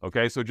service.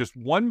 Okay, so just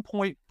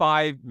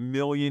 1.5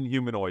 million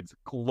humanoids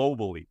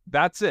globally.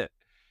 That's it,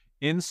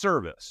 in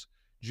service,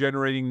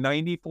 generating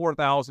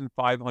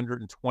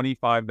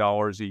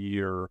 $94,525 a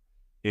year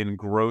in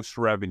gross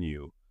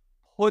revenue,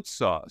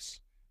 puts us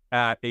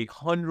at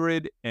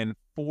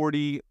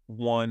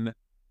 $141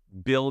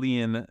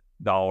 billion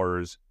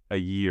a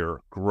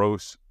year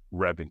gross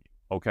revenue.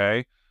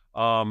 Okay,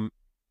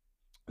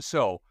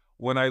 so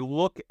when I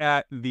look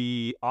at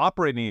the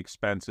operating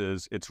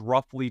expenses, it's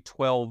roughly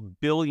 $12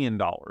 billion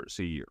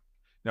a year.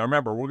 Now,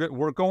 remember,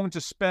 we're going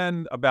to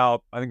spend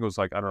about, I think it was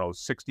like, I don't know,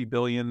 $60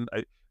 billion.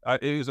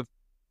 It was a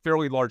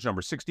fairly large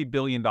number, $60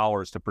 billion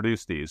to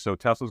produce these. So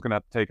Tesla's going to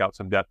have to take out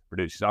some debt to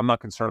produce these. I'm not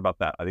concerned about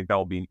that. I think that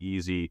will be an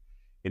easy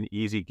an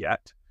easy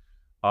get.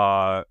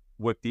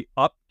 With the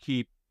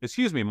upkeep,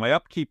 my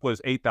upkeep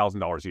was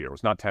 $8,000 a year. It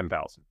was not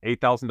 $10,000.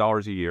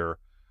 $8,000 a year.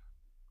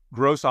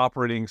 Gross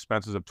operating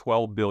expenses of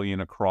 $12 billion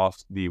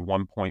across the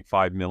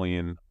 1.5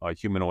 million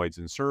humanoids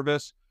in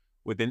service,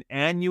 with an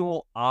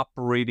annual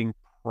operating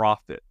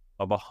profit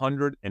of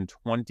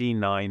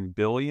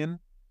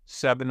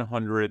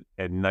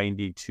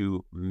 $129,792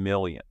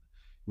 million.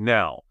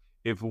 Now,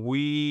 if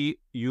we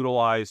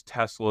utilize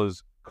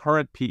Tesla's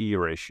current PE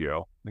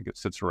ratio, I think it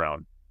sits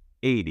around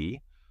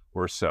 80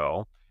 or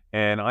so,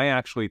 and I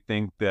actually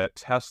think that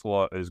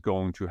Tesla is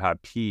going to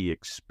have PE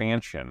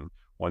expansion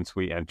once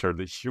we enter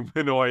the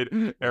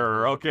humanoid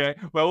era. Okay,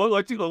 well,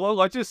 let's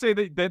just say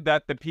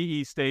that the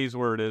PE stays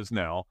where it is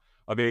now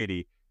of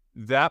 80.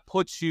 That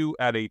puts you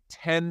at a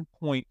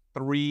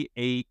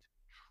 $10.38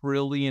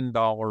 trillion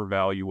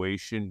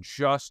valuation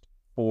just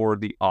for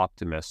the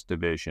Optimus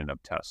division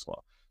of Tesla.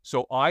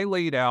 So I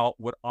laid out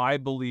what I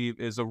believe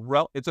is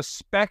it's a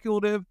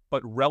speculative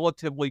but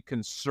relatively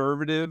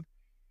conservative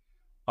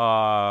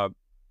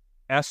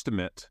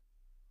estimate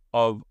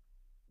of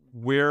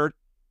where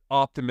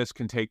Optimus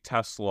can take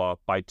Tesla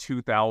by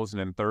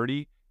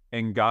 2030.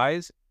 And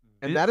guys,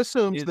 and that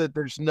assumes that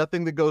there's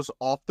nothing that goes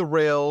off the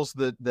rails,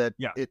 that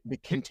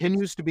it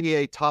continues to be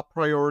a top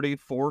priority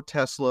for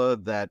Tesla,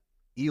 that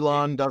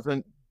Elon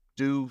doesn't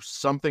do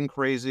something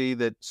crazy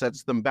that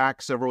sets them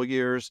back several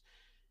years,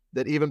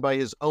 that even by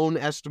his own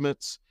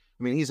estimates,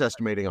 I mean, he's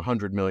estimating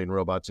 100 million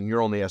robots and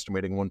you're only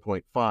estimating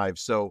 1.5.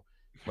 So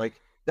like,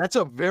 that's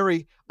I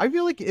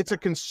feel like it's a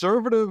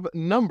conservative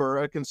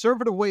number, a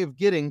conservative way of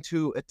getting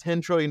to a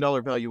 $10 trillion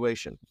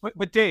valuation.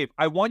 But Dave,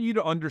 I want you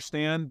to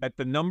understand that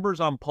the numbers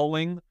I'm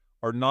pulling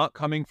are not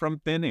coming from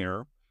thin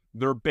air.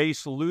 They're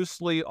based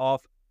loosely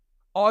off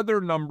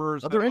other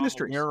numbers. Other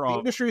industries. The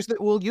industries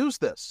that will use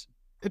this.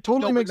 It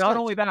totally makes sense. Not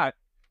only that,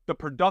 the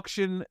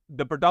production,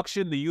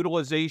 the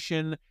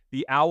utilization,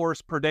 the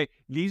hours per day,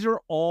 these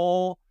are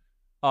all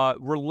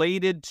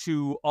related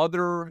to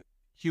other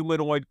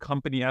humanoid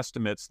company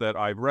estimates that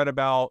I've read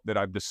about, that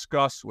I've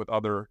discussed with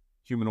other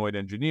humanoid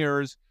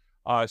engineers.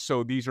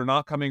 So these are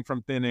not coming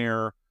from thin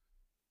air.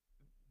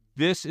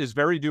 This is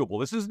very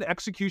doable. This is an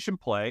execution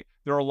play.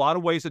 There are a lot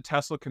of ways that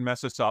Tesla can mess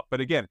this up. But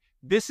again,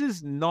 this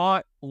is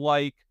not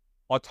like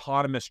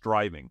autonomous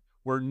driving,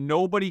 where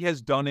nobody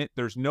has done it.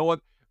 There's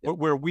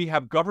where we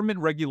have government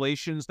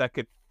regulations that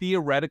could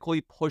theoretically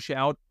push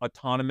out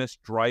autonomous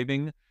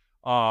driving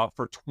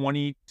for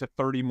 20 to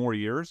 30 more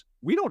years.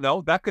 We don't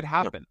know. That could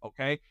happen,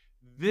 okay?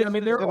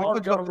 There are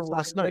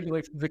government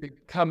regulations that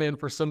could come in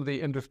for some of the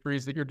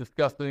industries that you're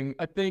discussing.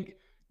 I think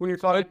when you're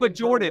talking but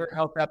Jordan,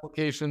 health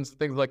applications,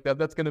 things like that,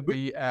 that's going to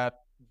be at,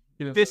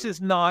 this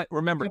is not,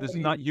 remember, this is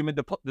not human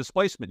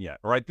displacement yet,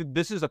 right?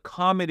 This is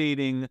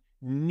accommodating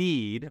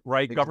need,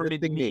 right?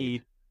 Government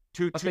need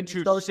to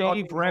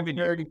save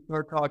revenue. You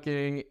start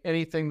talking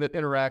anything that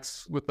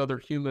interacts with other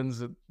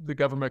humans, the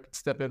government could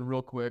step in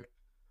real quick.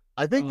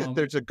 I think that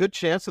there's a good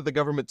chance that the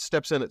government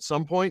steps in at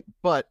some point,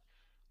 but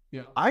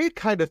I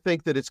kind of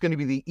think that it's going to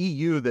be the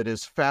EU that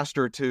is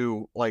faster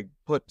to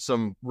put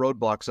some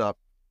roadblocks up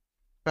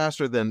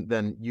faster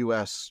than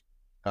U.S.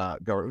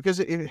 Government. Because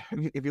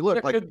if you look,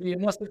 it could be,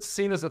 unless it's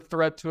seen as a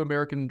threat to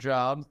American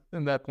jobs,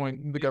 at that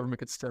point the government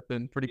could step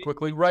in pretty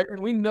quickly, right?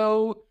 And we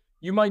know,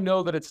 you might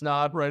know that it's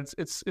not, right?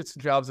 It's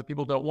jobs that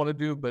people don't want to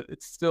do, but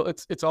it's still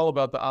it's all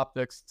about the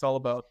optics. It's all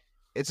about.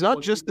 It's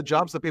not just the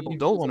jobs that people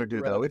don't want to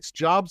do, though. It's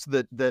jobs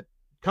that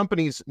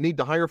companies need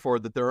to hire for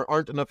that there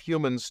aren't enough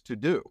humans to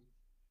do.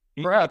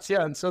 Perhaps,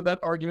 yeah. And so that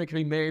argument can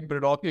be made, but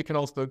it can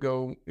also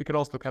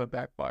kind of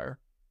backfire.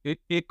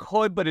 It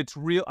could, but it's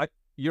real.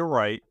 You're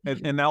right,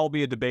 and that will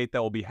be a debate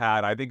that will be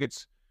had. I think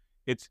it's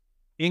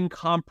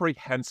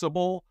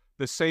incomprehensible.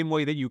 The same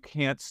way that you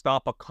can't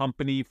stop a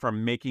company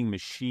from making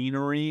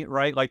machinery,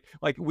 right? Like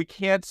we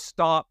can't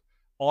stop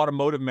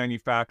automotive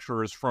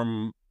manufacturers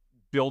from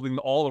building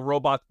all the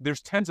robots.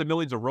 There's tens of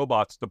millions of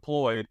robots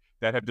deployed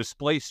that have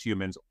displaced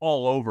humans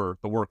all over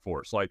the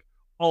workforce,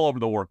 all over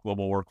the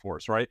global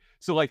workforce, right?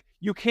 So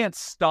you can't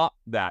stop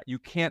that. You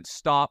can't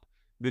stop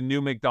the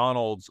new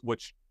McDonald's,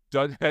 which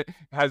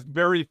has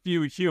very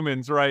few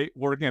humans, right,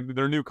 working on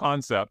their new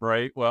concept,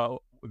 right?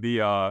 Well,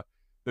 the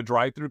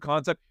drive-through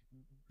concept.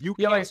 You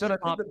can't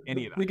stop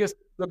any of that.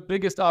 The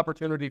biggest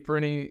opportunity for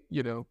any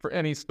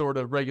sort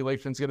of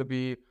regulation is going to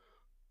be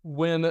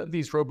when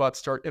these robots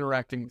start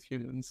interacting with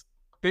humans.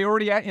 They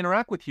already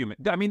interact with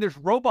humans. I mean, there's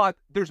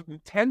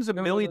tens of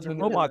millions of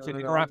robots that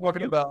interact with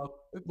humans. About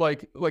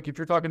like if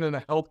you're talking in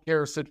a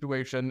healthcare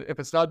situation, if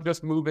it's not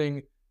just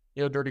moving,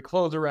 dirty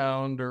clothes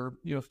around or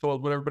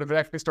soiled whatever, but if it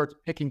actually starts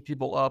picking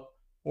people up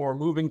or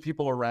moving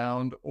people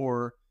around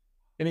or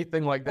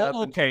anything like that.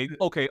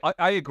 Okay,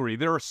 I agree.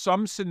 There are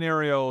some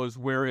scenarios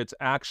where it's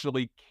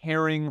actually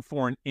caring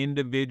for an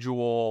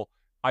individual.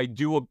 I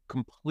do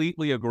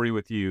completely agree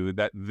with you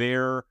that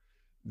there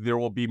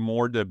will be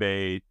more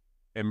debate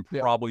and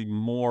probably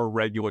more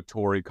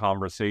regulatory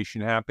conversation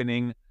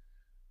happening.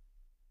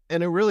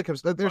 And it really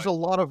there's a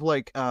lot of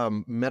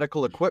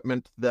medical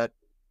equipment that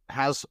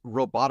has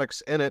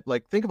robotics in it.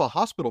 Like, think of a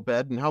hospital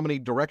bed and how many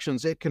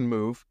directions it can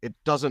move. It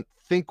doesn't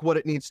think what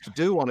it needs to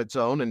do on its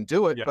own and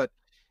do it, Yeah. but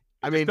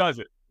I It mean, does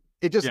it.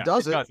 it just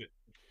does it. Does it.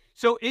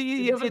 So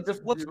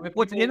what's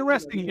People,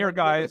 interesting here,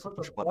 guys.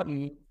 push a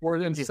button or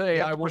then say,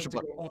 have to I push want a to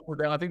button. go up or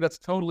down. I think that's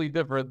totally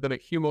different than a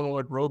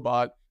humanoid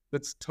robot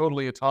that's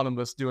totally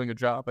autonomous doing a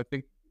job. I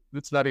think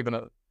it's not even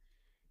a.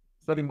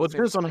 It's not even Well, the it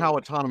same depends on how scale.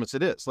 autonomous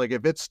it is. Like,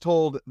 if it's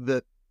told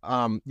that,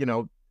 you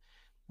know,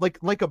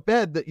 like a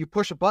bed that you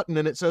push a button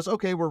and it says,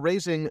 okay, we're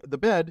raising the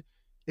bed.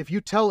 If you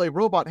tell a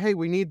robot, hey,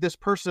 we need this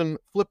person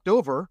flipped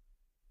over,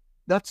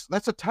 that's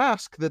a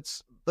task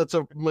that's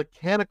a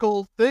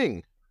mechanical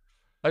thing.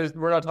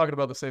 We're not talking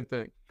about the same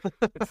thing.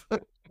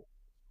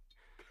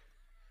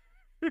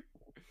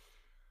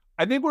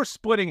 I think we're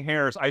splitting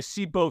hairs. I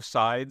see both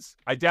sides.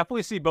 I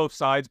definitely see both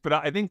sides, but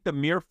I think the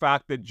mere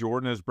fact that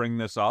Jordan is bringing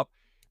this up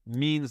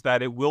means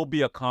that it will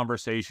be a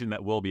conversation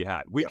that will be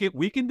had.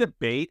 We can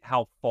debate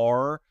how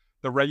far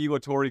the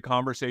regulatory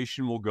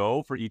conversation will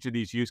go for each of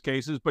these use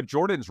cases, but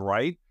Jordan's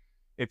right.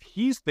 If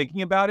he's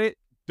thinking about it,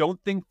 don't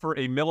think for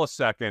a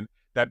millisecond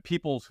that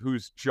people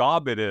whose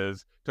job it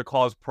is to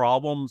cause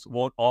problems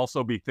won't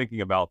also be thinking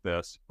about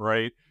this,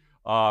 right?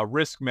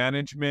 Risk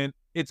management,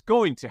 it's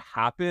going to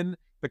happen.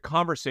 The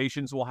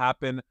conversations will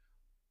happen.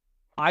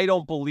 I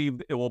don't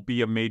believe it will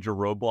be a major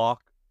roadblock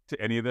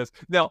to any of this.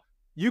 Now,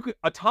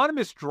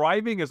 autonomous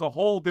driving is a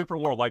whole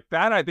different world. Like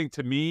that, I think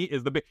to me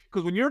is the big,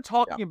 because when you're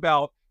talking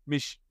about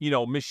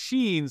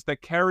machines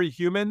that carry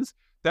humans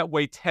that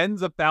weigh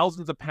tens of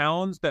thousands of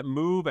pounds that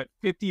move at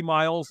 50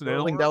 miles an hour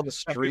Rolling down the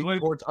street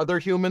towards other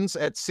humans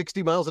at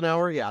 60 miles an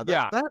hour. Yeah,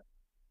 that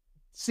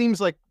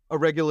seems like a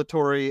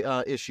regulatory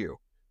issue.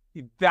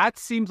 That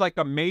seems like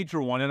a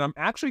major one, and I'm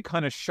actually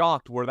kind of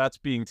shocked where that's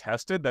being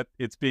tested, that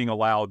it's being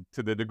allowed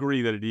to the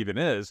degree that it even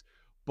is.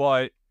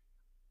 But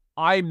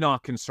I'm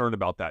not concerned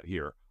about that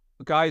here.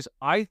 Guys,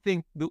 I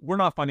think that we're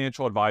not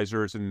financial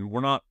advisors and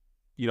we're not,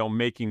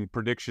 making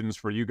predictions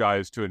for you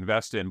guys to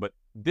invest in. But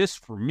this,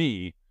 for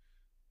me,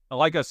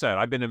 like I said,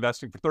 I've been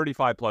investing for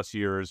 35 plus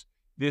years.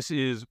 This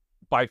is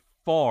by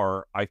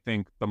far, I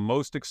think, the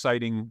most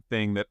exciting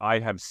thing that I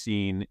have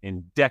seen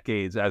in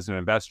decades as an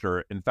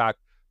investor. In fact,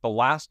 the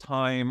last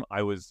time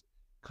I was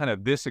kind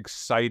of this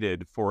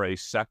excited for a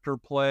sector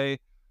play,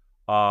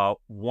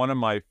 one of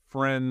my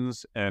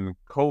friends and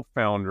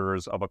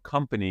co-founders of a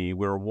company,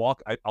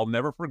 I'll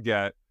never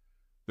forget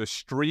the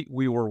street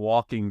we were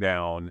walking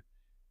down,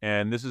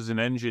 and this is an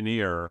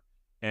engineer,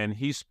 and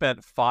he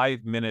spent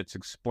 5 minutes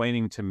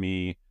explaining to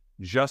me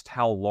just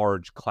how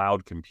large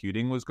cloud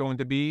computing was going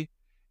to be.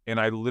 And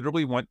I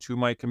literally went to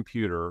my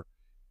computer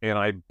and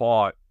I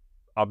bought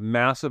a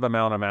massive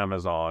amount of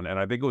Amazon, and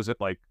I think it was at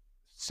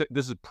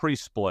this is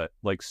pre-split,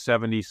 like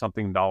 $70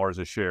 something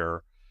a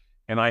share.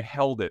 And I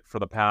held it for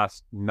the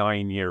past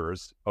 9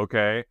 years.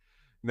 Okay.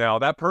 Now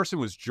that person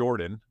was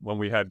Jordan when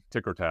we had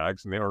ticker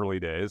tags in the early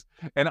days.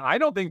 And I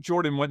don't think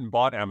Jordan went and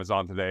bought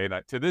Amazon today. And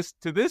to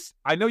this,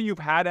 I know you've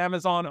had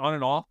Amazon on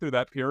and off through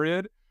that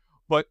period,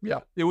 but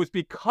it was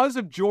because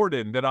of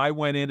Jordan that I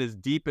went in as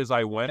deep as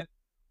I went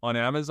on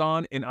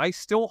Amazon. And I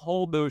still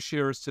hold those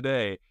shares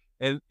today.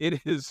 And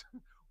it is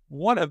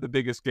one of the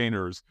biggest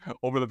gainers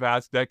over the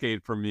past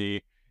decade for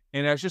me.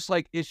 And I was just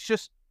like, it's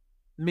just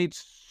made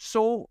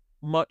so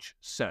much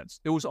sense.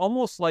 It was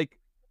almost like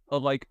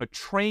a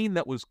train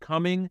that was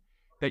coming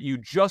that you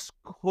just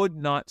could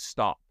not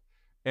stop.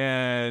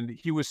 And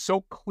he was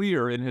so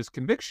clear in his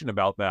conviction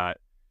about that.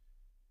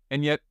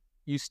 And yet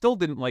you still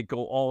didn't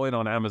go all in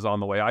on Amazon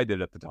the way I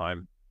did at the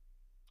time.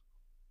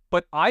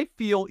 But I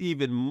feel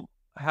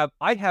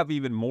I have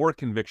even more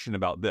conviction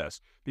about this,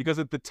 because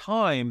at the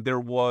time there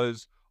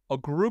was a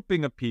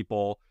grouping of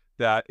people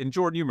that, and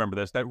Jordan, you remember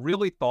this, that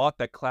really thought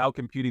that cloud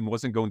computing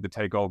wasn't going to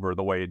take over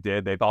the way it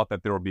did. They thought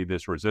that there would be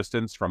this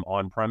resistance from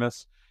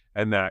on-premise,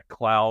 and that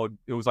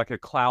it was like a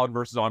cloud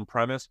versus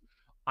on-premise.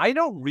 I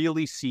don't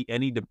really see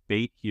any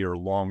debate here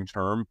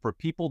long-term for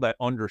people that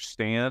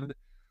understand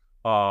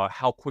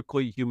how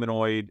quickly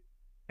humanoid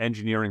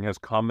engineering has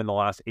come in the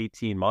last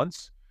 18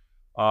 months.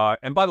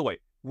 And by the way,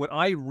 when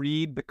I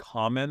read the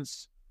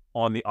comments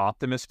on the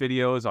Optimus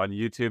videos on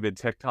YouTube and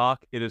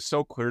TikTok, it is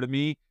so clear to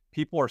me,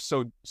 people are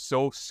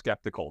so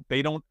skeptical.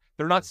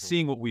 They're not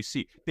seeing what we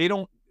see. They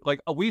don't,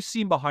 we've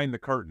seen behind the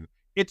curtain.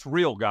 It's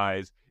real,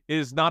 guys. It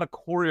is not a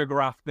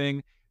choreographed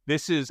thing.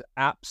 This is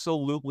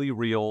absolutely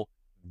real.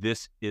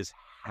 This is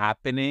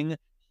happening.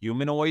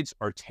 Humanoids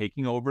are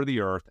taking over the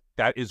earth.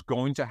 That is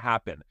going to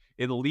happen,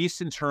 at least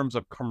in terms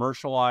of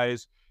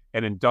commercialized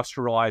and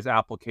industrialized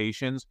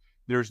applications.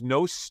 There's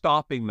no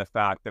stopping the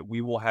fact that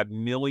we will have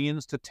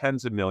millions to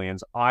tens of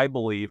millions, I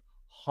believe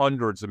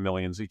hundreds of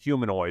millions of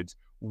humanoids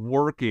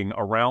working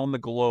around the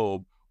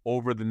globe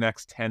over the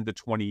next 10 to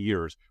 20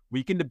 years.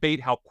 We can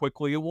debate how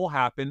quickly it will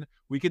happen.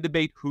 We can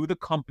debate who the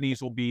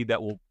companies will be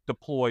that will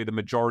deploy the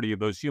majority of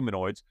those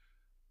humanoids.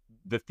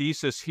 The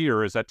thesis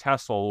here is that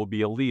Tesla will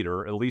be a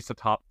leader, at least a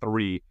top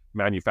 3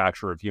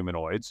 manufacturer of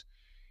humanoids.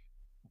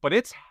 But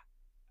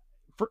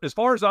as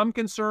far as I'm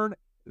concerned,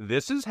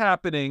 this is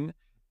happening.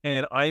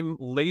 And I'm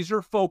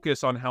laser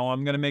focused on how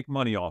I'm going to make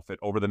money off it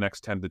over the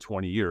next 10 to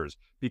 20 years,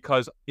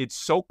 because it's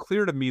so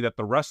clear to me that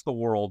the rest of the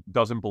world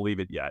doesn't believe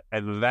it yet.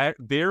 And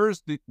there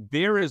is the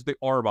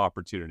ARB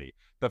opportunity.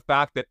 The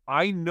fact that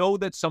I know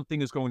that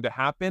something is going to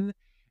happen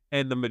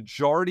and the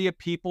majority of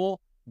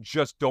people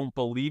just don't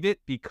believe it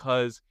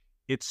because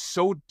it's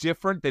so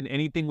different than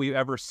anything we've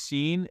ever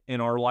seen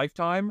in our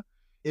lifetime.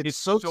 It's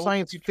so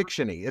science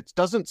fiction-y. It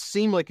doesn't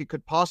seem like it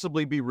could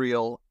possibly be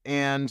real.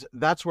 And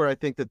that's where I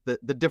think that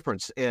the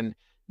difference, and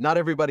not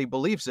everybody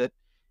believes it.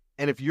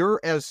 And if you're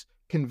as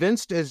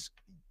convinced as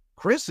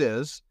Chris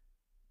is,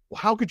 well,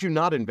 how could you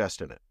not invest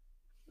in it?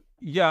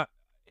 Yeah.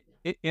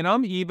 And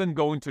I'm even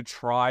going to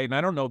try, and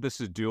I don't know if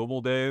this is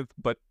doable, Dave,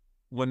 but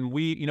when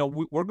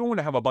we're going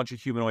to have a bunch of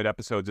humanoid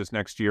episodes this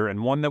next year.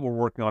 And one that we're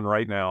working on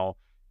right now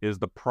is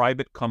the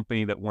private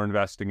company that we're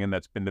investing in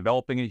that's been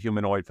developing a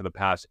humanoid for the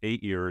past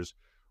 8 years.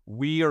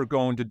 We are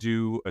going to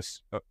do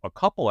a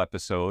couple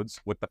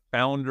episodes with the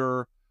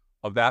founder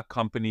of that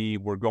company.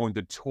 We're going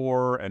to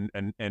tour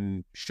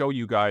and show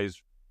you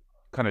guys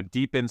kind of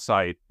deep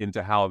insight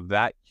into how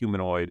that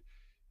humanoid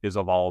is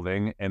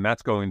evolving, and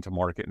that's going to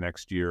market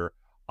next year.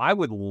 I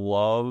would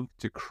love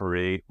to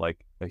create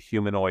like a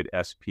humanoid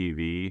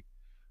SPV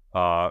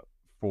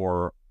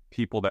for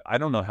people that, I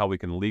don't know how we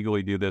can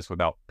legally do this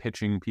without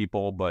pitching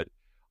people, but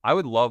I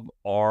would love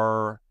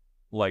our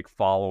like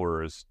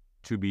followers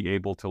to be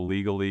able to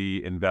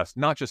legally invest,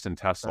 not just in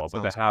Tesla,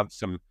 but to have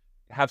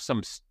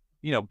some,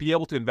 be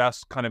able to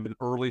invest kind of in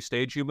early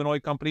stage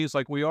humanoid companies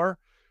like we are,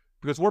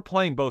 because we're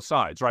playing both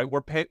sides, right?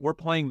 We're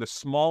playing the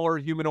smaller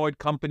humanoid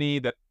company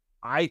that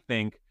I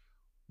think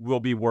will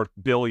be worth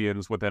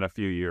billions within a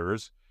few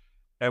years.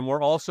 And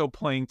we're also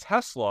playing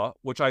Tesla,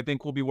 which I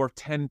think will be worth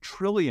 $10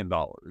 trillion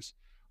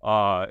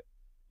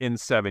in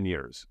 7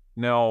 years.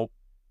 Now,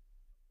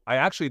 I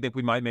actually think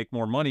we might make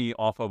more money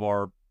off of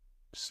our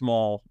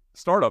small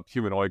startup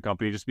humanoid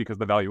company just because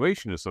the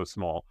valuation is so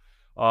small.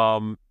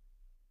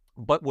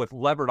 But with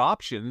levered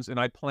options, and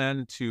I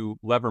plan to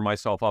lever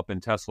myself up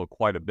in Tesla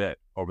quite a bit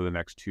over the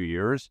next 2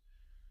 years.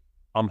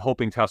 I'm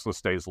hoping Tesla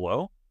stays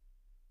low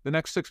the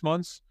next 6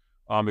 months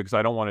because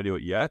I don't want to do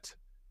it yet.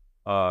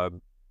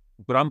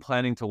 But I'm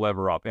planning to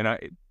lever up, and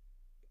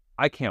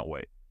I can't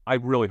wait. I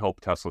really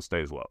hope Tesla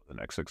stays low the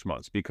next 6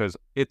 months because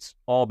it's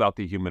all about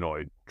the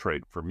humanoid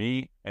trade for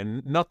me,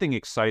 and nothing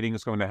exciting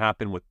is going to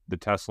happen with the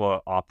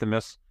Tesla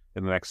Optimus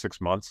in the next 6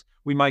 months.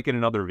 We might get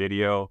another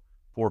video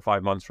 4 or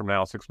 5 months from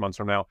now, 6 months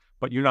from now,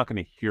 but you're not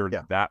going to hear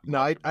that. No,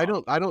 I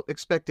don't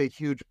expect a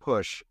huge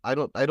push. I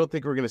don't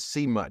think we're going to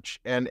see much.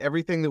 And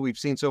everything that we've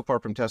seen so far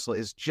from Tesla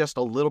is just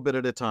a little bit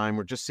at a time.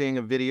 We're just seeing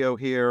a video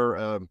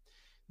here.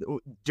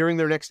 During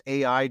their next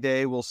AI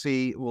day, we'll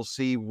see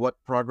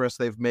what progress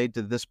they've made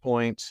to this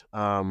point.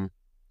 But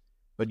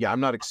yeah,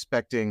 I'm not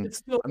expecting. I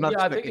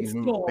think it's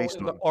still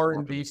in the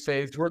R&D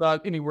phase. We're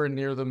not anywhere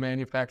near the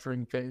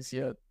manufacturing phase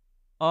yet.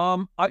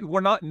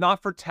 We're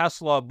not for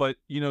Tesla, but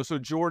so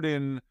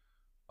Jordan,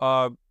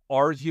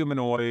 our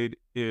humanoid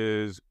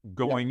is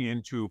going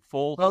into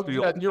full. Oh,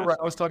 yeah, you're right.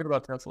 I was talking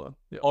about Tesla.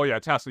 Yeah. Oh yeah,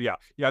 Tesla. Yeah.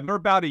 They're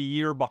about a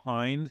year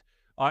behind.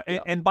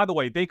 And by the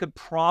way, they could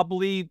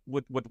probably,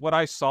 with what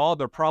I saw,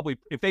 they're probably,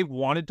 if they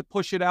wanted to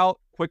push it out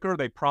quicker,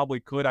 they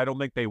probably could. I don't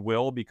think they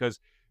will, because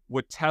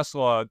with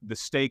Tesla, the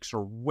stakes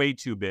are way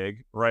too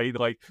big, right?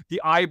 Like the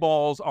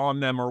eyeballs on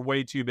them are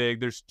way too big.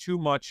 There's too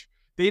much.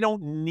 They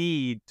don't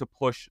need to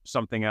push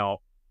something out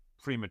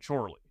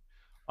prematurely.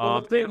 Well,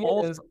 the thing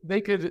is,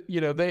 they could,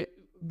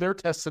 their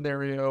test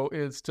scenario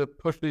is to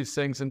push these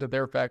things into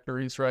their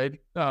factories, right?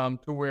 To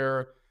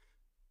where,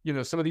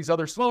 some of these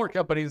other smaller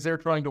companies, they're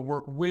trying to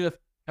work with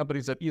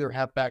companies that either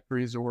have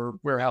factories or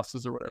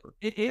warehouses or whatever.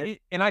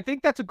 And I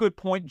think that's a good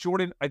point,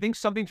 Jordan. I think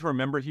something to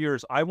remember here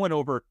is I went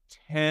over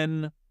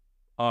 10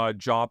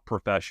 job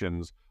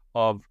professions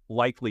of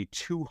likely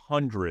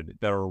 200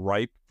 that are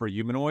ripe for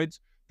humanoids.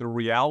 The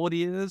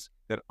reality is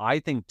that I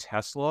think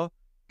Tesla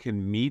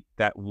can meet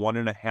that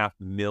 1.5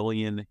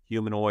 million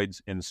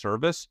humanoids in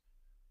service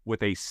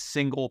with a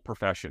single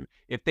profession.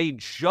 If they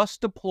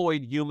just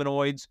deployed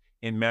humanoids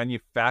in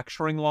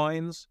manufacturing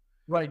lines,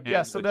 right?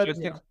 Yeah, so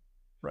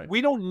right.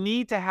 We don't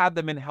need to have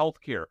them in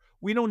healthcare.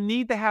 We don't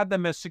need to have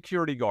them as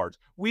security guards.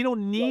 We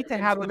don't need to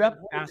have them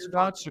as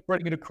not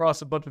spreading it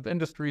across a bunch of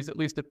industries, at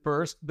least at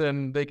first.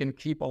 Then they can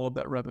keep all of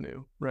that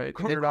revenue, right?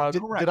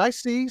 Did I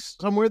see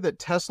somewhere that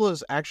Tesla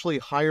is actually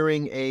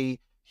hiring a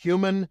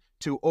human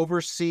to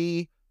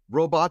oversee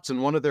robots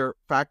in one of their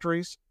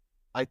factories?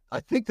 I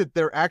think that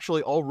they're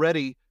actually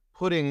already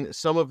putting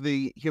some of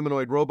the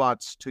humanoid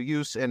robots to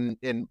use in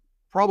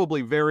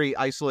probably very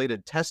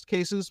isolated test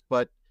cases,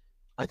 but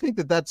I think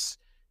that's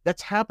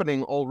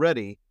happening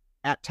already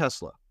at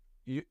Tesla.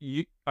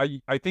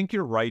 I think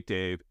you're right,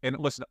 Dave. And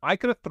listen, I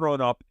could have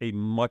thrown up a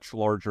much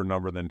larger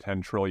number than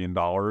 $10 trillion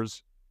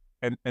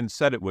and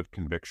said it with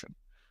conviction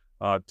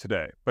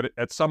today. But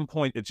at some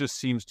point, it just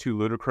seems too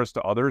ludicrous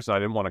to others. I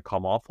didn't want to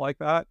come off like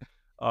that.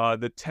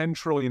 The $10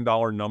 trillion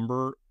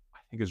number, I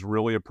think, is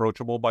really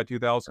approachable by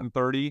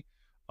 2030.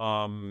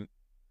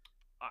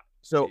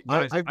 So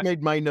Guys, I've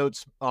made my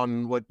notes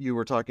on what you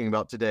were talking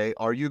about today.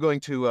 Are you going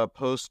to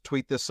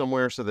tweet this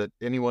somewhere so that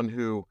anyone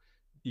who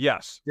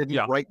yes,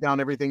 didn't write down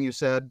everything you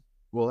said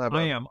will have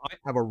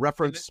have a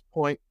reference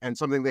point and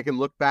something they can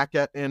look back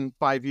at in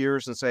 5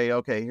 years and say,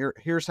 okay,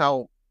 here's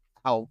how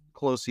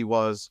close he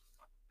was.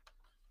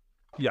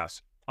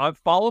 Yes.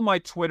 Follow my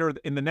Twitter.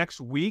 In the next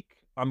week,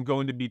 I'm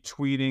going to be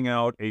tweeting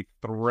out a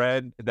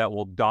thread that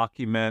will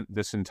document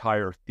this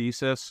entire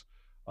thesis.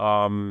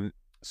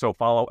 So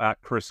follow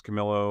at Chris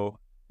Camillo,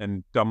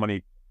 and Dumb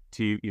Money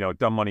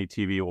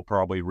TV will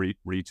probably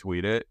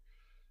retweet it.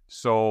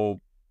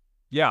 So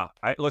yeah,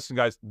 listen,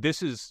 guys,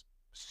 this is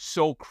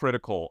so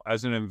critical.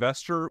 As an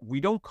investor,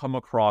 we don't come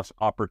across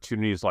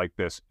opportunities like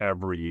this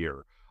every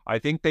year. I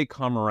think they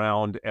come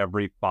around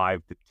every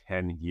 5 to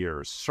 10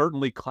 years.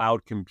 Certainly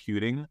cloud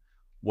computing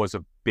was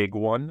a big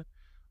one.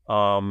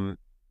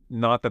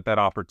 Not that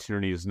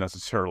opportunity is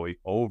necessarily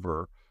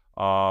over.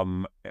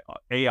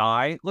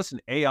 AI, listen,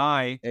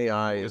 AI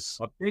is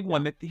a big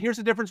one. Here's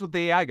the difference with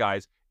AI,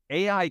 guys.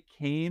 AI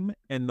came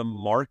and the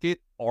market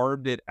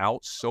arbed it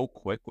out so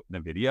quick with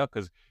NVIDIA,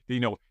 because,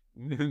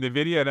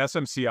 NVIDIA and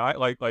SMCI,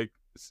 like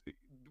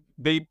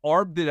they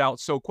arbed it out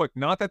so quick.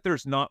 Not that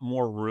there's not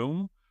more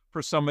room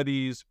for some of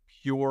these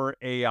pure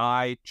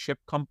AI chip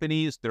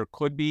companies. There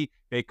could be.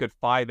 They could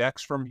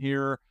 5X from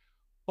here.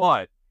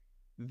 But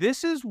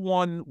this is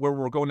one where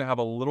we're going to have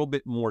a little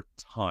bit more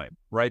time,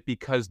 right?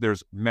 Because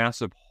there's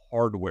massive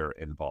hardware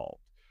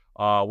involved.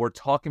 We're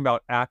talking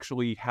about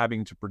actually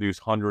having to produce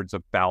hundreds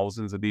of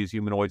thousands of these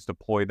humanoids,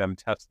 deploy them,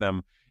 test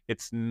them.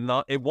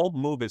 It won't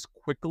move as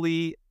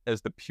quickly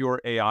as the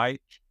pure AI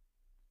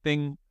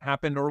thing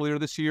happened earlier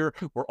this year,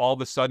 where all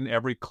of a sudden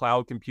every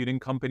cloud computing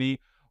company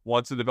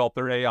wants to develop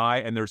their AI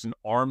and there's an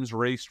arms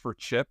race for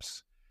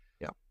chips.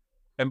 Yeah.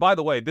 And by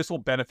the way, this will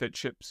benefit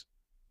chips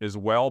as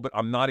well, but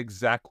I'm not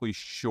exactly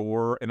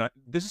sure. And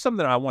this is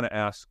something I want to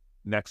ask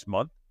next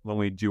month when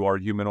we do our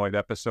humanoid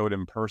episode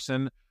in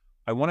person.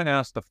 I want to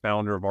ask the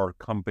founder of our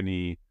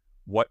company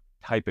what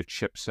type of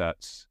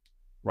chipsets,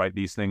 right,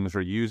 these things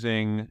are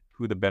using,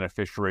 who the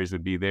beneficiaries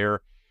would be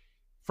there.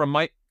 From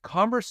my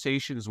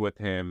conversations with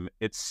him,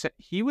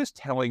 he was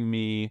telling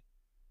me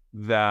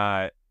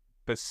that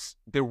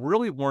there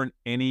really weren't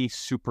any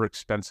super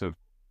expensive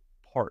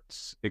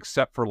parts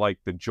except for like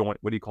the joint.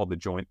 What do you call the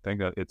joint thing?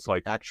 It's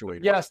like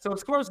actuator. Yeah. So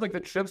as far as like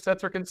the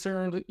chipsets are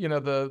concerned,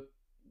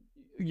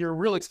 your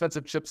real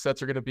expensive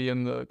chipsets are going to be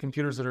in the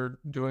computers that are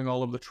doing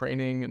all of the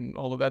training and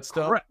all of that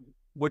stuff. Correct.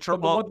 Which are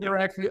the ones that are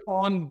actually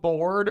on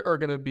board are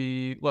going to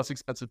be less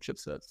expensive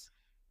chipsets.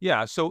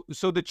 Yeah. So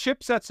the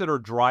chipsets that are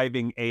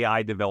driving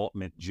AI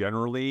development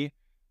generally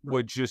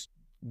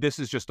this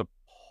is just a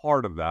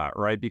part of that,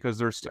 right? Because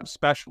there's some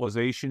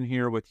specialization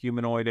here with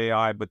humanoid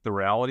AI, but the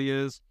reality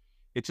is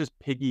it's just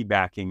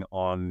piggybacking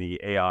on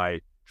the AI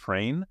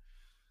train.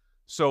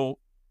 So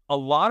a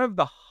lot of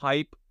the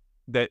hype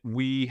that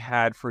we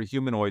had for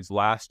humanoids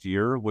last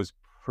year was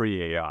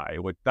pre-AI.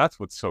 That's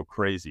what's so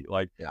crazy.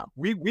 Like,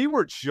 we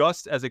were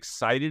just as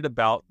excited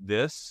about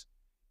this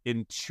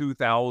in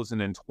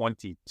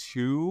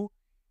 2022.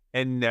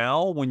 And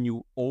now when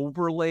you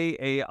overlay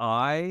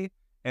AI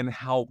and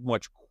how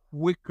much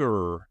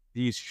quicker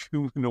these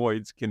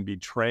humanoids can be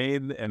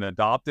trained and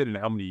adopted and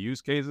how many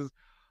use cases,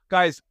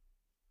 guys,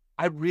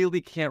 I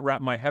really can't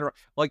wrap my head around.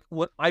 Like,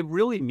 what I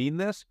really mean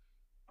this,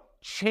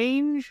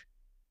 change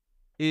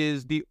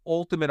is the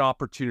ultimate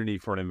opportunity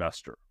for an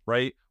investor,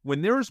 right?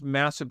 When there's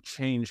massive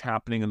change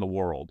happening in the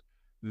world,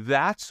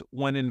 that's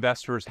when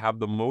investors have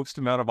the most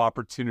amount of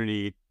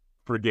opportunity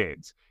for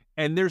gains.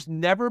 And there's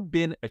never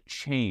been a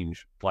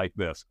change like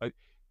this.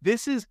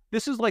 This is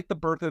like the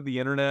birth of the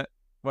internet,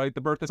 right? The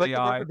birth of AI. The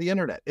birth of the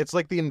internet. It's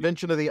like the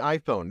invention of the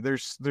iPhone.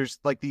 There's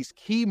like these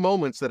key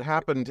moments that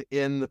happened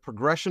in the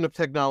progression of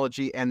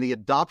technology and the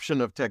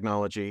adoption of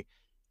technology.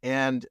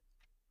 And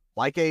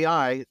like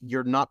AI,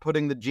 you're not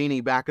putting the genie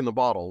back in the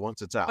bottle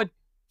once it's out.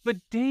 But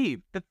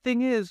Dave, the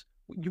thing is,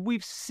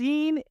 we've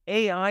seen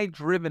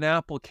AI-driven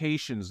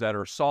applications that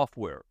are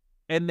software,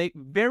 and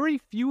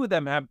very few of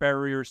them have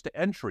barriers to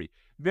entry.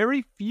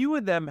 Very few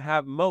of them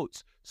have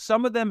moats.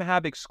 Some of them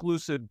have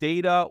exclusive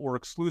data or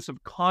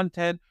exclusive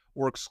content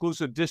or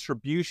exclusive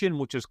distribution,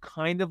 which is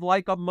kind of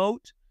like a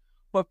moat.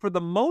 But for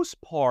the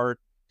most part,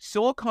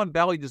 Silicon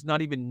Valley does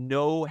not even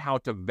know how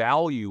to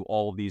value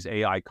all of these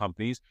AI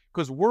companies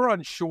because we're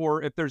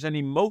unsure if there's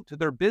any moat to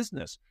their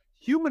business.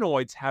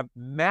 Humanoids have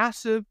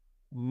massive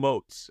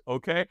moats,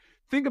 okay?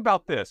 Think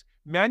about this.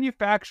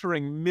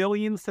 Manufacturing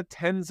millions to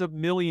tens of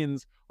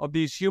millions of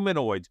these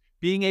humanoids,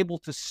 being able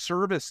to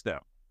service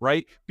them,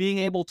 right? Being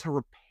able to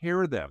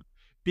repair them,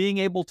 being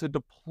able to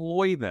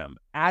deploy them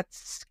at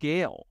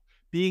scale,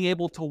 being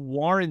able to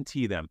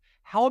warranty them.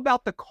 How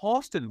about the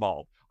cost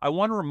involved? I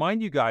want to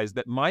remind you guys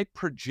that my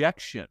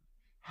projection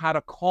had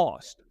a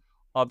cost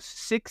of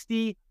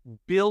 $60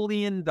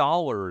 billion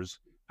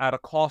at a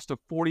cost of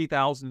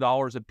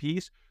 $40,000 a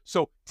piece.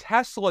 So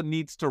Tesla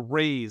needs to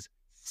raise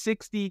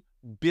 $60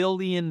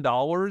 billion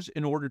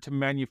in order to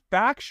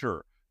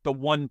manufacture the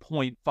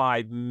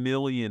 1.5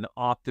 million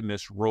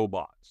Optimus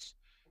robots.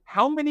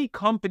 How many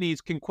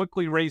companies can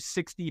quickly raise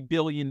 $60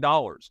 billion?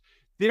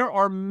 There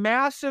are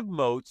massive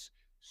moats,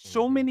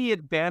 so many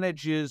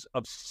advantages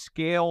of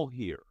scale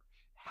here.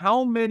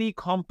 How many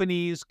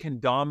companies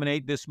can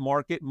dominate this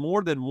market?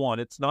 More than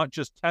one. It's not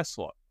just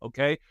Tesla,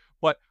 okay?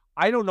 But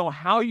I don't know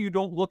how you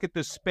don't look at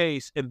this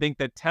space and think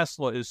that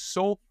Tesla is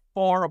so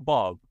far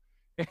above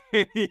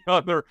any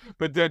other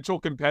potential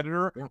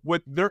competitor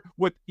with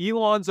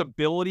Elon's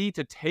ability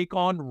to take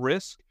on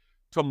risk,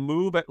 to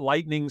move at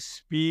lightning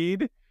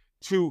speed,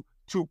 to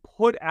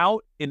put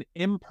out an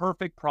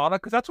imperfect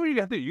product, because that's what you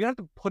have to do. You have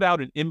to put out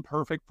an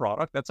imperfect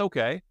product. That's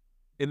okay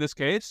in this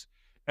case,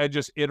 and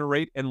just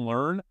iterate and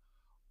learn.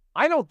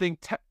 I don't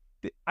think,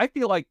 I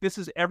feel like this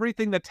is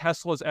everything that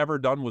Tesla's ever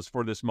done was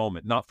for this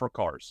moment, not for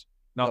cars.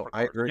 For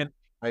I cars. agree.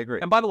 I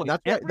agree. And by the way,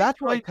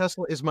 that's why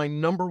Tesla is my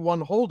number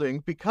one holding,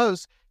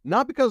 because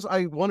not because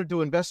I wanted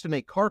to invest in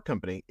a car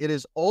company. It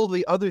is all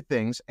the other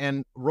things,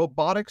 and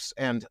robotics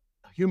and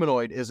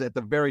humanoid is at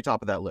the very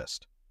top of that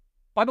list.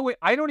 By the way,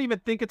 I don't even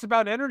think it's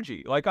about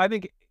energy. Like, I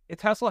think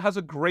Tesla has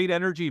a great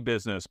energy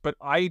business, but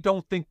I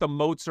don't think the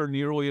moats are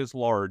nearly as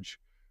large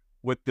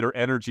with their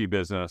energy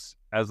business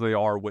as they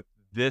are with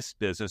this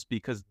business,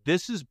 because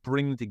this is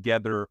bringing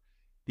together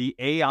the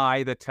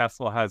AI that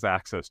Tesla has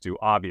access to,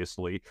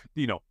 obviously,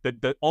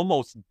 the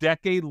almost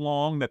decade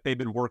long that they've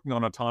been working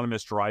on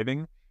autonomous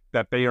driving,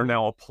 that they are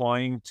now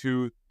applying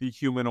to the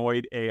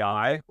humanoid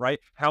AI, right?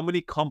 How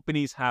many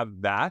companies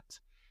have that?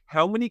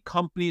 How many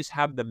companies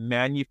have the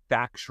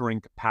manufacturing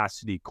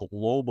capacity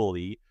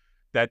globally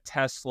that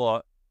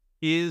Tesla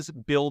is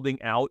building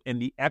out,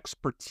 and the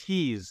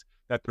expertise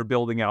that they're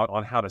building out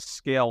on how to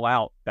scale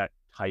out that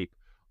type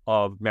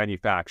of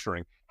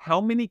manufacturing? How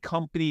many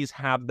companies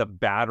have the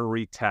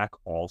battery tech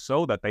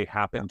also that they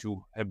happen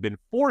to have been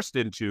forced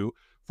into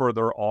for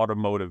their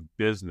automotive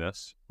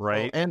business,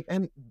 right?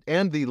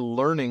 And the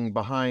learning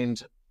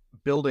behind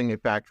building a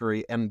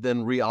factory and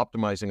then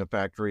re-optimizing a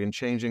factory and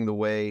changing the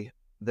way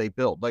they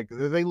build. Like,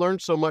 they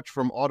learned so much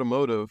from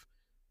automotive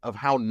of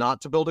how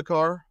not to build a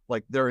car.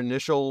 Like, their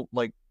initial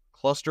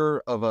cluster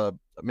of a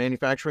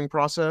manufacturing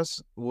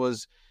process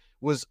was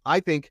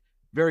I think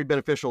very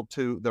beneficial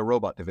to the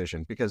robot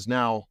division, because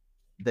now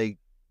they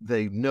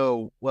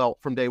know, well,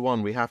 from day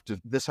one,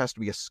 this has to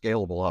be a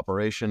scalable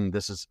operation.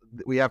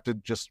 We have to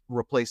just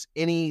replace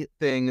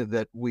anything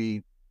that's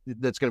going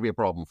to be a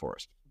problem for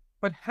us.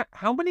 But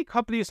how many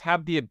companies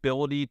have the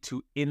ability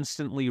to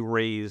instantly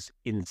raise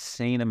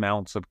insane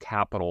amounts of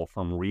capital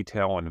from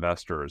retail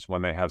investors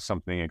when they have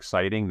something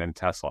exciting than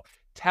Tesla?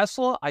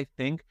 Tesla, I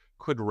think,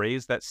 could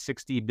raise that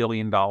 $60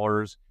 billion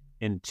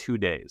in 2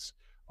 days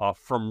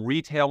from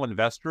retail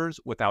investors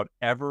without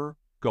ever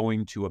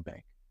going to a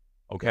bank,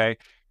 okay?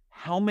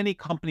 How many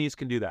companies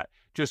can do that?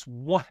 Just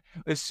one.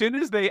 As soon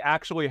as they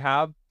actually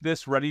have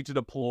this ready to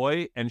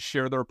deploy and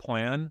share their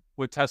plan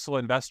with Tesla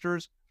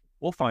investors,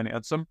 we'll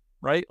finance them,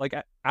 right? Like,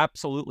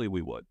 absolutely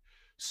we would.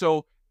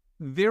 So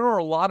there are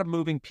a lot of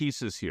moving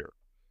pieces here.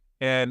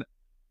 And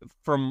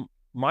from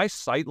my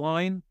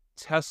sightline,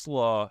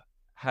 Tesla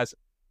has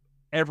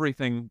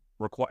everything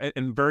required,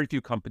 and very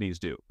few companies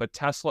do. But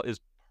Tesla is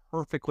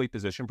perfectly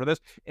positioned for this.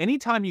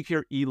 Anytime you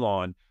hear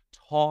Elon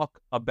talk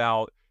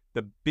about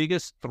the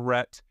biggest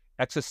threat,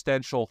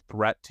 existential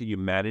threat to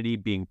humanity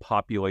being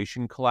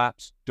population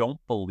collapse, don't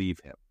believe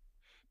him.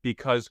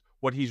 Because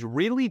what he's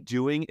really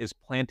doing is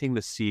planting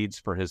the seeds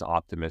for his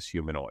Optimus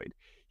humanoid.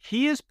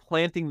 He is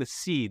planting the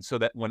seeds so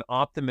that when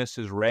Optimus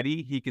is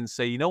ready, he can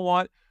say, you know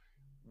what?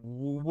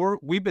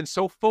 We've been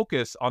so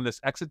focused on this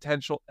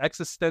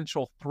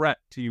existential threat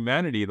to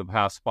humanity the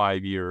past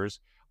 5 years.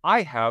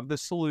 I have the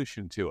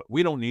solution to it.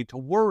 We don't need to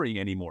worry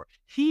anymore.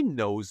 He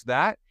knows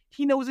that.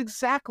 He knows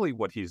exactly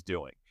what he's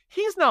doing.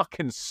 He's not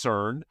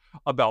concerned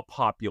about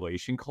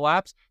population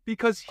collapse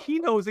because he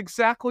knows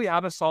exactly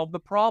how to solve the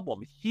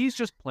problem. He's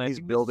just planting.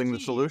 He's building the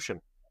solution.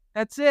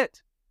 That's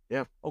it.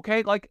 Yeah.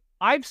 Okay. Like,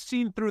 I've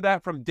seen through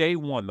that from day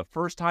one. The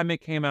first time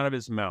it came out of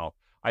his mouth,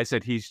 I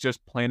said, he's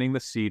just planting the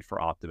seed for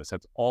Optimus.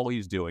 That's all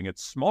he's doing.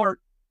 It's smart.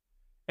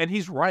 And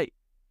he's right.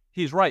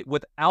 He's right.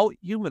 Without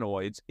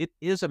humanoids, it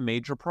is a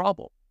major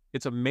problem.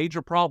 It's a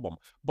major problem.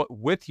 But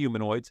with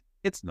humanoids,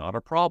 it's not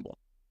a problem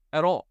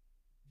at all.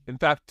 In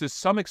fact, to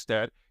some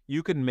extent,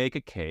 you can make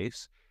a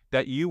case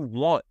that you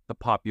want the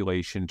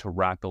population to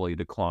rapidly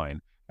decline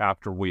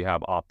after we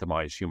have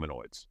optimized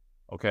humanoids,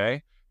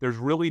 okay? There's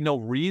really no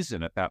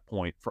reason at that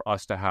point for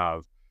us to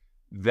have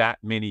that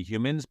many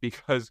humans,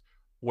 because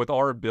with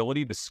our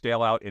ability to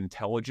scale out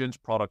intelligence,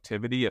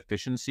 productivity,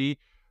 efficiency,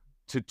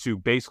 to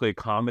basically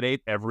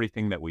accommodate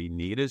everything that we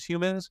need as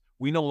humans,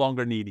 we no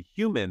longer need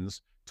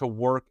humans to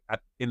work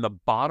in the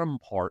bottom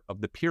part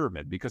of the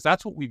pyramid, because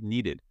that's what we've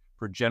needed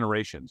for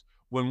generations.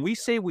 When we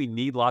say we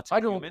need lots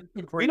of humans,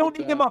 we don't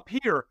need them up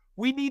here.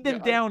 We need them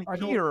down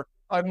here.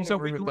 I don't so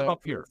agree we with can that.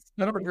 up here.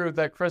 I don't agree with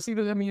that, Chris. How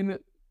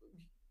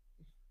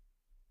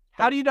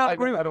do you not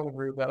agree with that? I don't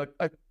agree with that.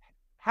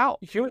 How?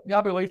 Human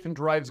population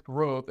drives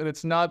growth, and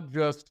it's not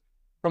just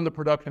from the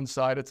production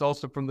side; it's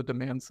also from the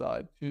demand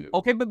side too.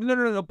 Okay, but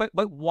no.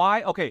 But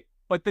why? Okay,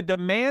 but the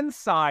demand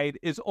side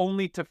is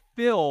only to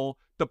fill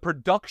the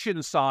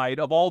production side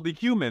of all the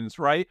humans,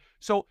 right?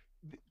 So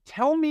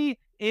tell me,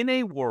 in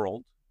a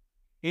world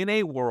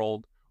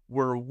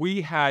where we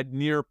had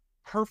near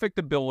perfect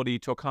ability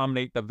to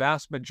accommodate the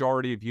vast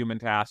majority of human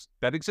tasks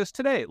that exist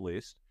today, at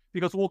least,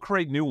 because we'll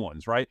create new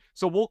ones, right?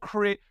 So we'll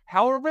create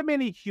however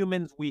many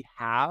humans we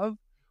have,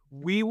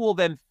 we will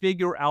then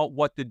figure out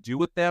what to do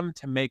with them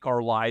to make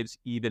our lives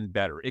even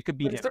better. It could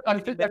be. I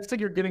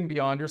think you're getting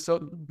beyond your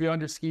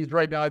skis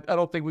right now. I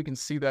don't think we can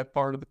see that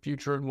part of the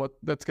future and what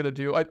that's going to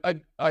do.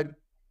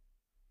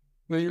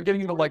 You're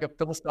getting into like a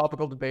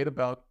philosophical debate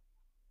about.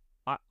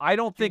 I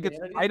don't think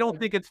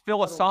it's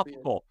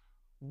philosophical.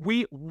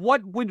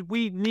 What would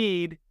we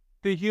need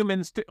the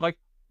humans to like?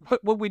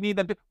 What would we need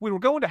them to? We were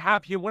going to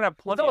have humans. We're going to have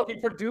plenty. No,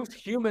 we produce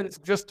humans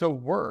just to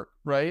work,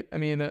 right? I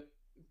mean, at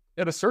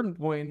a certain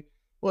point.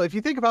 Well, if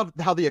you think about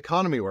how the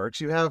economy works,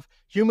 you have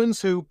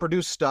humans who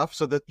produce stuff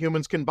so that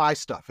humans can buy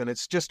stuff, and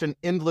it's just an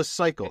endless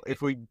cycle.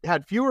 If we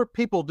had fewer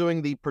people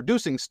doing the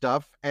producing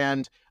stuff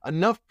and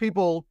enough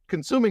people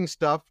consuming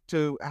stuff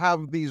to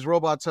have these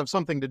robots have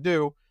something to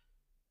do,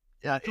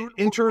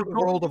 enter the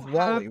world of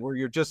WALL-E, where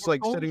you're just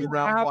like sitting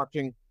around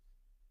watching.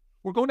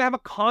 We're going to have a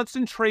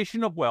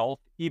concentration of wealth,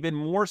 even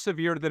more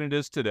severe than it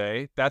is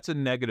today. That's a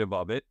negative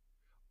of it.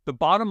 The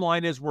bottom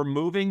line is we're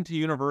moving to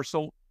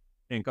universal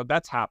income.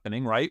 That's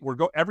happening, right?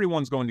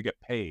 Everyone's going to get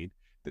paid.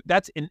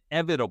 That's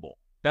inevitable.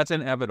 That's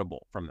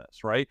inevitable from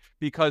this, right?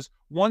 Because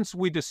once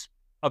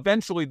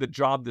eventually the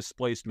job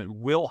displacement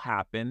will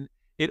happen.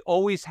 It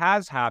always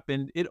has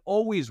happened. It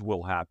always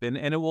will happen,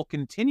 and it will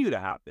continue to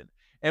happen.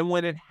 And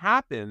when it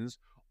happens,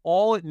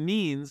 all it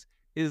means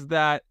is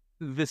that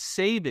the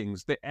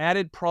savings, the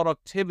added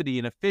productivity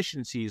and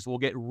efficiencies will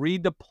get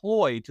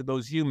redeployed to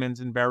those humans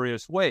in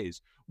various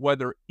ways,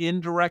 whether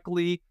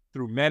indirectly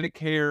through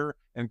Medicare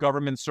and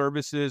government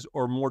services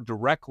or more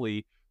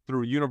directly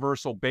through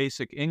universal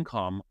basic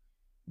income.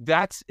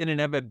 That's an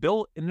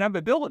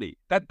inevitability.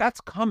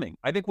 That's coming.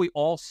 I think we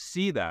all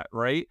see that,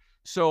 right?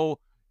 So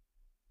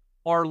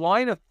our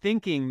line of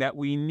thinking that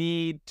we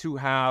need to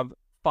have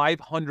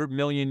 500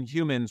 million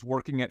humans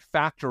working at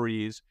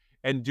factories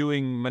and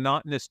doing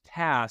monotonous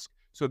tasks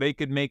so they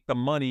could make the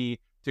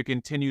money to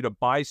continue to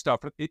buy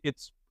stuff,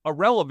 it's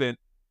irrelevant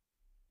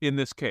in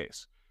this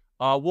case.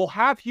 We'll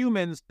have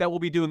humans that will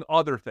be doing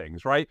other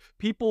things, right?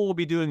 People will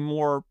be doing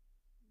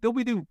they'll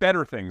be doing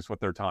better things with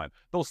their time.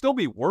 They'll still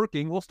be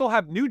working. We'll still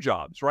have new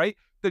jobs, right?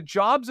 The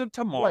jobs of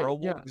tomorrow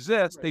will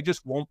exist. Right. They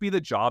just won't be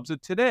the jobs of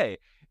today.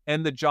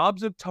 And the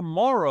jobs of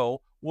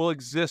tomorrow will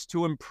exist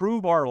to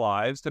improve our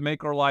lives, to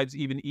make our lives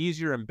even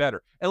easier and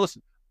better. And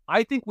listen,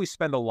 I think we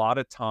spend a lot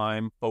of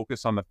time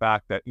focused on the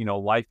fact that,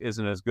 life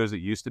isn't as good as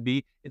it used to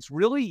be. It's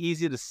really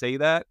easy to say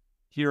that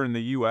here in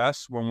the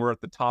U.S. when we're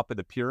at the top of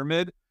the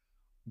pyramid.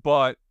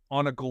 But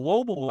on a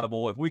global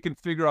level, if we can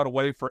figure out a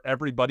way for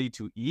everybody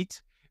to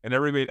eat and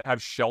everybody to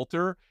have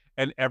shelter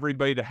and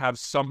everybody to have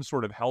some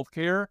sort of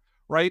healthcare,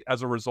 right,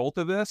 as a result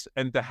of this,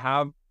 and to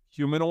have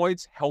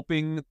humanoids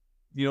helping,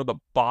 the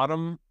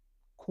bottom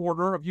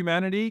quarter of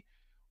humanity,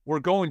 we're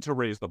going to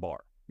raise the bar.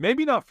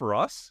 Maybe not for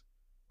us,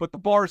 but the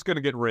bar is going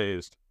to get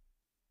raised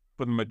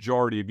for the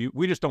majority of you.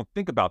 We just don't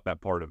think about that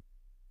part of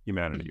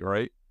humanity,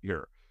 right,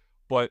 here.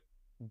 But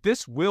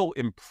this will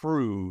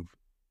improve,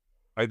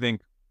 I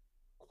think,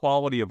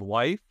 quality of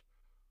life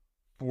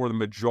for the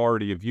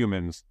majority of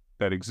humans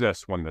that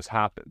exist when this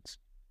happens.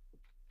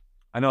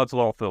 I know it's a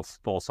little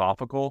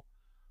philosophical,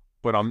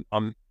 but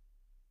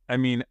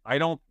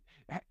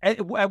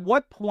at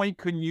what point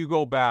can you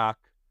go back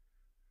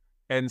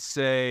and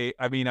say,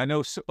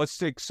 let's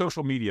take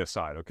social media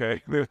side,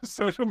 okay? The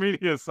social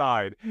media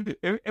side.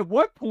 At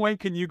what point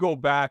can you go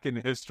back in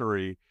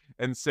history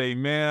and say,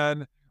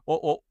 man,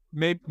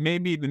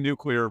 maybe the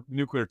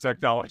nuclear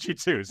technology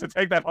too. So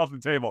take that off the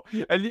table,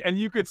 and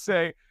you could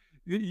say,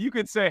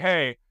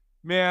 hey,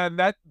 man,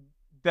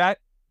 that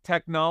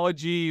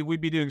technology,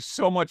 we'd be doing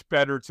so much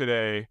better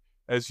today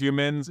as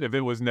humans if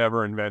it was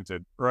never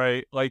invented,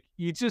 right? Like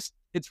it's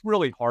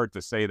really hard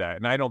to say that,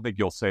 and I don't think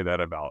you'll say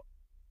that about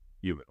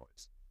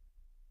humanoids.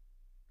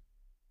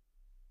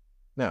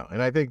 No,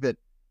 and I think that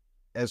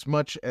as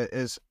much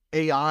as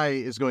AI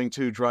is going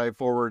to drive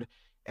forward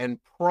and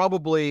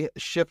probably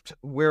shift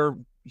where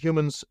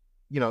humans,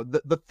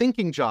 the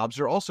thinking jobs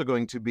are also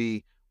going to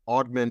be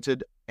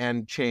augmented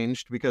and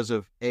changed because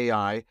of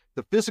AI.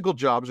 The physical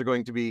jobs are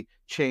going to be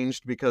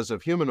changed because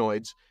of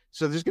humanoids.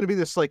 So there's going to be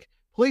this like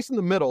place in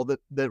the middle that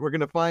we're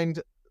going to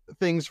find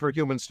things for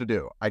humans to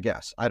do, I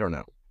guess. I don't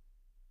know.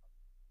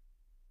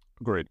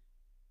 Agreed.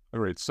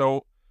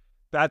 So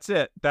that's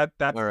it. That's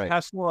right.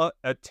 Tesla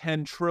at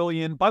 10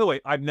 trillion. By the way,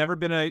 I've never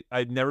been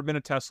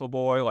a Tesla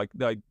boy. Like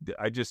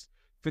I just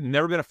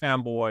never been a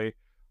fanboy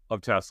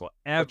of Tesla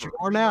ever. But you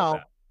are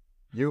now.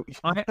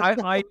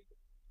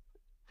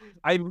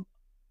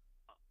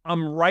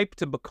 I'm ripe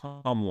to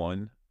become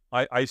one.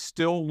 I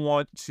still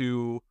want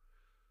to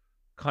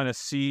kind of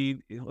see.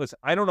 Listen,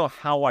 I don't know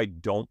how I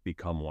don't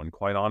become one,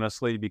 quite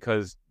honestly,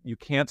 because you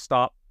can't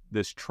stop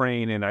this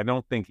train. And I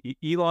don't think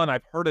Elon.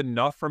 I've heard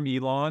enough from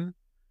Elon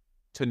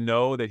to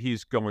know that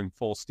he's going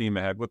full steam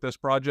ahead with this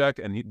project,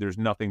 and there's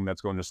nothing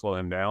that's going to slow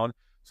him down.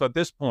 So at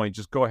this point,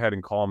 just go ahead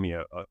and call me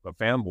a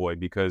fanboy,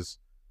 because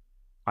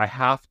I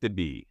have to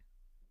be.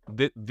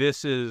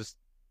 This is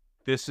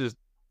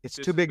it's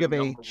too big of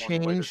a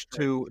change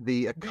to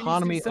the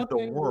economy of the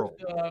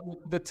world.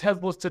 The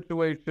Tesla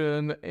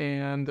situation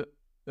and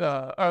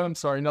I'm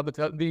sorry, not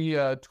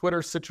the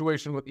Twitter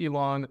situation with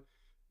Elon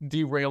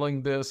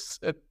derailing this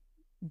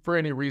for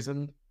any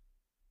reason.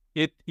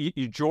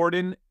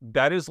 Jordan,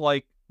 that is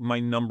like my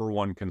number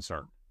one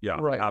concern. Yeah,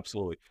 right.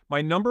 Absolutely.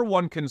 My number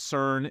one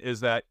concern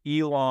is that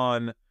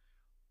Elon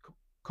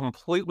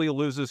completely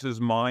loses his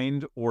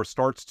mind or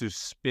starts to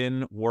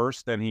spin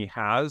worse than he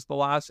has the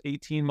last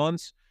 18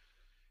 months.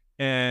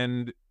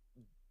 And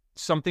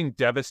something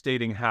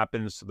devastating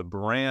happens to the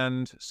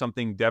brand,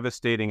 something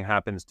devastating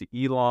happens to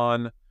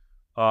Elon,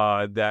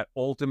 that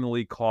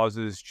ultimately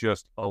causes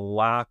just a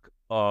lack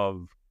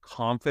of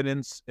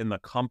confidence in the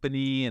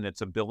company and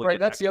its ability. Right,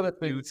 that's the other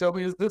thing. So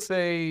is this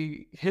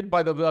a hit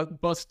by the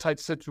bus type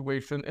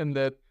situation, in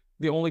that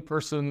the only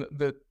person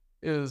that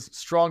is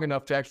strong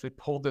enough to actually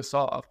pull this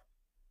off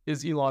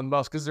is Elon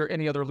Musk? Is there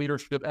any other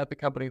leadership at the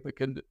company that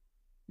can,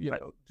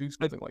 do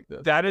something like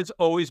this? That has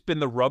always been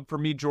the rub for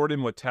me,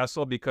 Jordan, with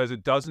Tesla, because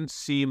it doesn't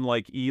seem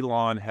like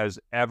Elon has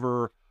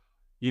ever,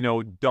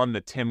 done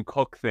the Tim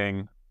Cook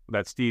thing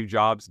that Steve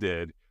Jobs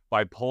did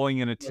by pulling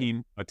in a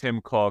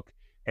Tim Cook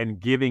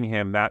and giving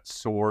him that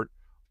sort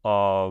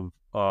of,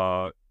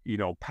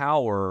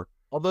 power.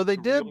 Although they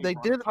did.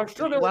 I'm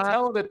sure there were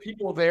talented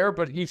people there,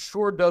 but he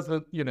sure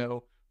doesn't,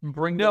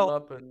 bring them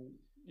up. And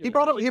he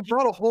brought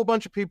a whole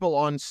bunch of people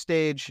on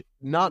stage.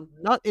 Not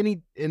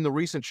any in the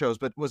recent shows,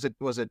 but was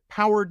it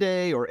Power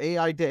Day or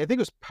AI Day? I think it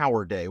was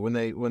Power Day when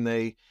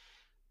they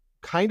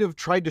kind of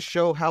tried to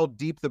show how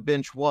deep the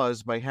bench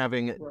was by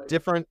having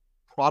different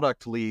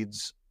product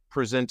leads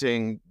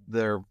presenting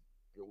their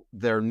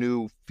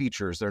new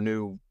features, their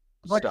new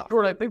stuff.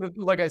 Sure, I think that,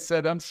 like I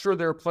said, I'm sure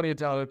there are plenty of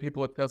talented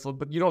people at Tesla,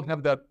 but you don't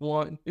have that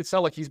one. It's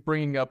not like he's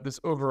bringing up this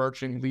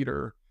overarching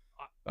leader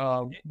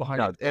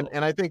behind it.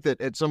 And I think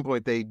that at some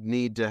point they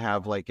need to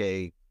have like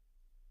a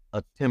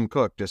Tim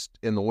Cook just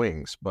in the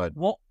wings. But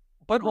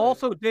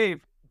also,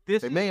 Dave,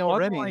 they may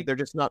already. They're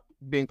just not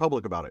being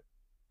public about it.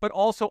 But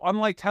also,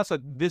 unlike Tesla,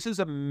 this is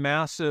a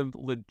massive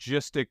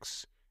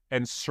logistics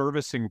and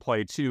servicing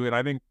play too. And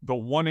I think the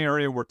one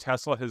area where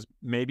Tesla has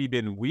maybe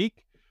been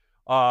weak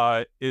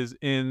is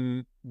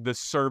in the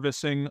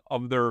servicing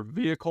of their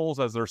vehicles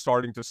as they're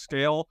starting to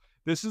scale.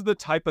 This is the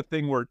type of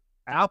thing where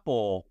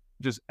Apple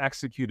just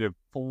executed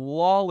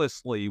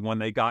flawlessly when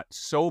they got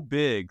so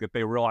big that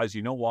they realized,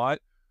 you know what?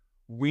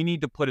 We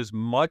need to put as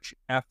much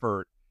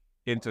effort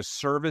into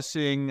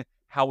servicing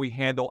how we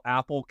handle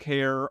Apple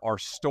Care, our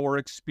store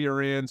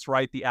experience,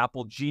 right? The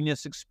Apple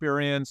Genius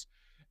experience,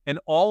 and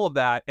all of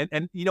that.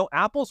 And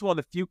Apple's one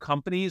of the few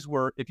companies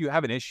where if you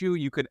have an issue,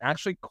 you could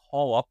actually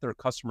call up their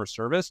customer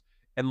service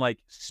and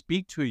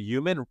speak to a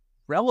human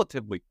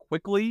relatively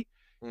quickly,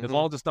 as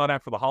long as it's not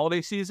after the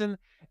holiday season.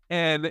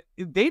 And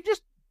they've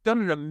just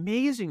done an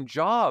amazing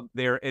job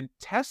there. And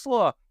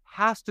Tesla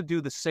has to do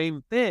the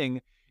same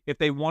thing if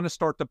they want to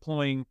start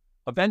deploying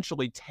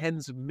eventually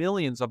tens of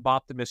millions of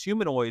Optimus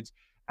humanoids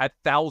at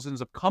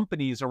thousands of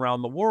companies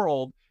around the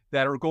world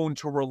that are going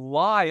to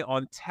rely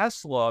on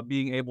Tesla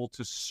being able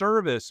to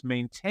service,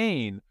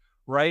 maintain,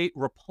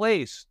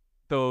 replace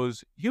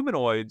those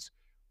humanoids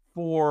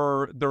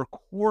for their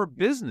core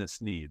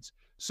business needs.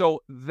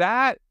 So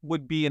that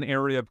would be an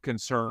area of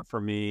concern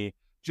for me.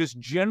 Just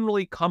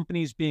generally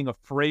companies being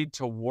afraid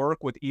to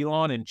work with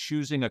Elon and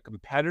choosing a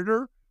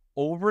competitor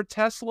over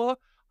Tesla,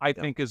 I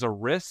think is a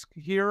risk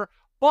here.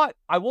 But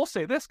I will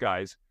say this,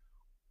 guys,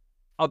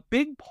 a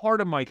big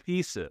part of my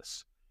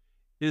thesis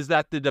is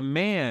that the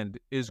demand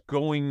is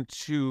going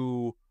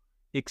to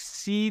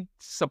exceed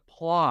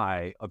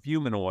supply of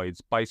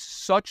humanoids by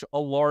such a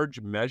large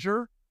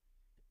measure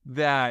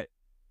that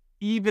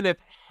even if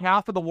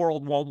half of the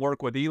world won't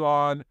work with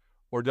Elon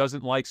or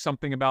doesn't like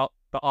something about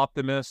the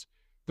Optimus,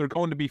 they're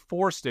going to be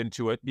forced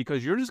into it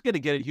because you're just going to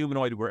get a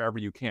humanoid wherever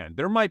you can.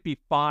 There might be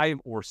 5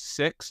 or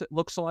 6, it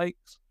looks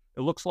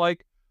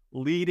like,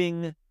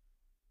 leading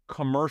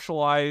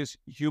commercialized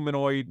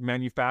humanoid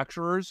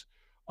manufacturers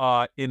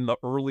in the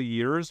early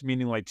years,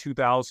 meaning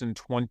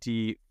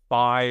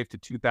 2025 to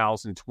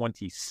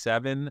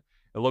 2027.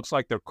 It looks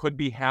like there could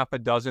be half a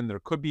dozen. There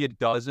could be a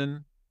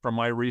dozen from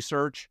my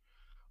research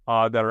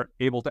that are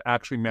able to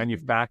actually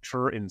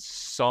manufacture in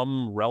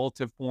some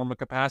relative form of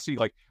capacity.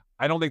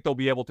 I don't think they'll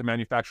be able to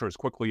manufacture as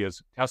quickly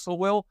as Tesla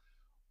will,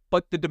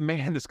 but the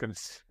demand is going to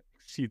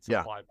exceed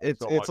supply. Yeah,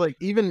 it's like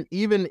even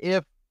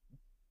if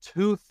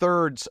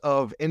 2/3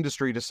 of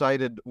industry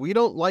decided we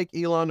don't like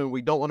Elon and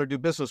we don't want to do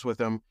business with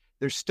him,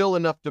 there's still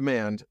enough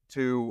demand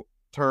to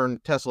turn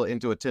Tesla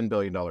into a $10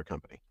 billion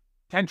company.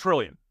 $10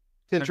 trillion.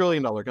 $10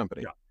 trillion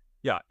company.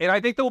 Yeah. And I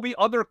think there will be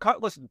other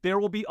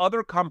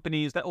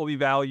companies that will be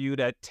valued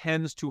at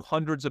tens to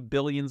hundreds of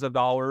billions of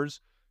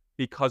dollars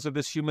because of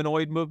this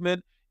humanoid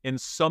movement. In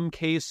some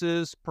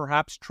cases,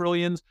 perhaps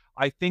trillions.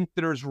 I think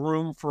there's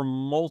room for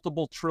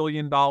multiple $1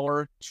 trillion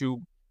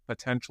to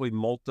potentially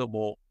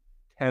multiple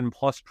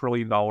 $10+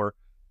 trillion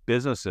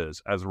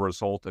businesses as a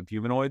result of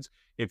humanoids.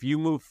 If you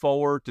move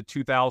forward to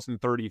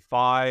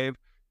 2035,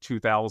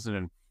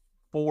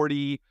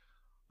 2040,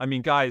 I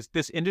mean, guys,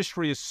 this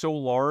industry is so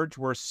large,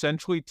 we're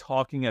essentially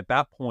talking at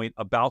that point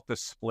about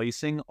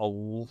displacing a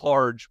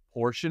large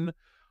portion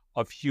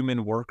of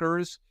human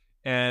workers.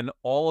 And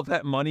all of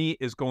that money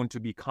is going to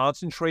be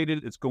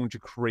concentrated. It's going to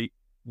create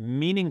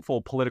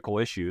meaningful political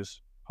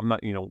issues. I'm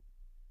not, you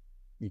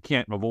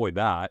can't avoid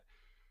that.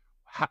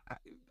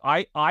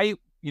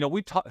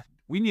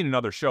 We need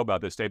another show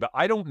about this, Dave, but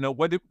I don't know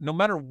whether, no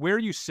matter where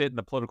you sit in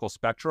the political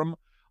spectrum,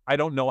 I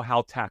don't know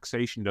how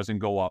taxation doesn't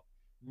go up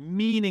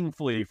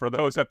meaningfully for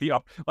those at the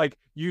up. Like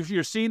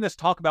you're seeing this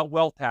talk about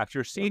wealth tax.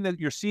 You're seeing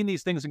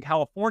these things in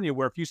California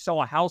where if you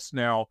sell a house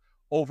now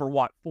over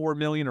 $4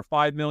 million or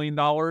 $5 million,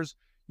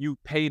 you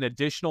pay an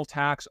additional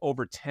tax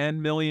over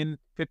 10 million,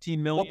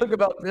 15 million. Well, think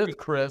about this,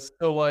 Chris.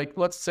 So like,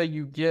 let's say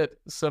you get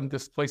some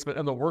displacement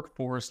in the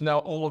workforce. Now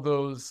all of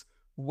those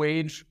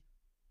wage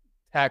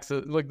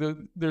taxes,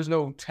 there's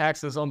no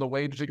taxes on the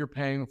wage that you're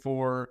paying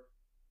for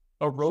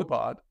a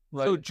robot.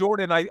 Right? So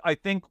Jordan, I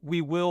think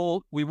we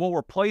will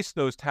replace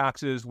those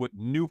taxes with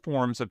new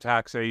forms of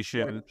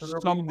taxation.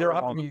 Right. Somewhere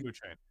along the food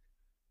chain.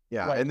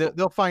 Yeah, right. And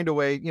they'll find a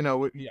way.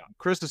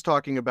 Chris is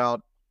talking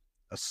about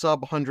a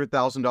sub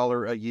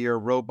 $100,000 a year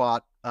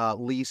robot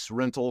lease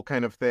rental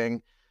kind of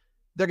thing.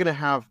 They're going to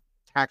have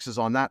taxes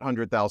on that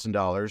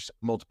 $100,000,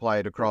 multiply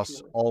it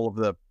across all of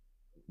the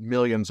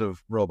millions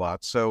of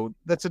robots. So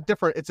it's a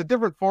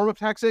different form of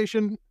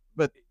taxation,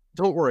 but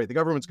don't worry, the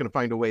government's going to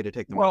find a way to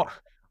take them. Well,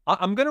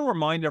 I'm going to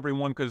remind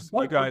everyone, because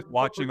you guys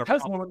watching are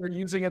Tesla, when they're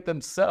using it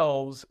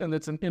themselves and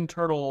it's an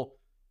internal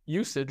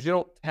usage, you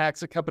don't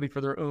tax a company for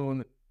their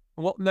own.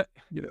 Well,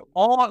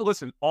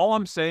 all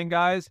I'm saying,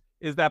 guys,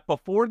 is that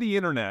before the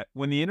internet,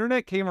 when the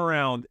internet came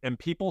around and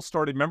people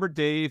started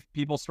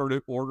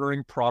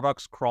ordering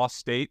products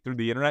cross-state through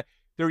the internet,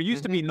 there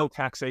used to be no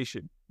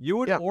taxation. You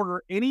would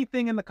order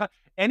anything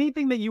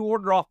anything that you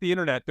order off the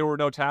internet, there were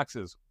no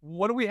taxes.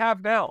 What do we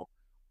have now?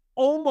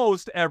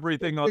 Almost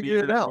everything on the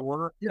internet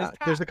order. Yeah,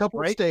 there's a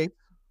couple of states.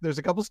 There's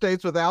a couple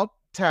states without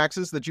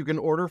taxes that you can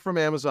order from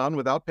Amazon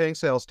without paying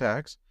sales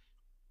tax.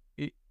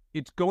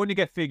 It's going to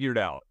get figured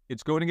out.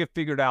 It's going to get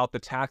figured out. The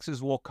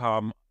taxes will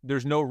come.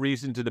 There's no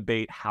reason to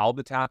debate how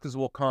the taxes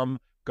will come.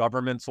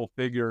 Governments will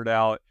figure it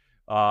out.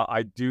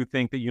 I do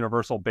think that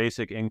universal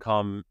basic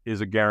income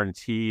is a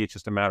guarantee. It's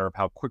just a matter of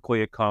how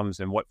quickly it comes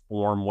and what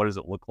form. What does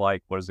it look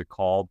like? What is it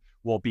called?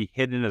 Will it be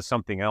hidden as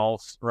something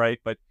else, right?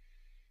 But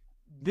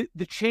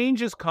the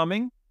change is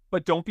coming,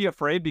 but don't be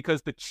afraid,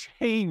 because the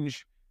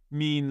change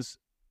means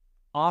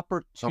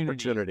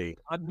opportunity.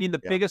 I mean, the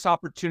biggest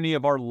opportunity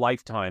of our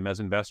lifetime as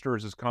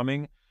investors is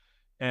coming.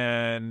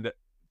 And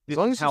as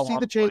long as you see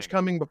the change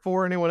coming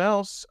before anyone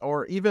else,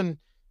 or even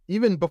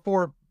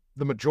before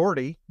the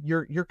majority,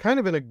 you're kind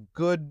of in a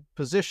good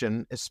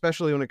position,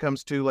 especially when it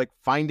comes to like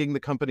finding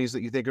the companies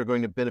that you think are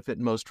going to benefit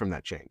most from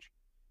that change.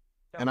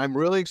 And I'm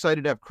really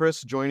excited to have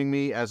Chris joining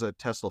me as a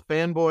Tesla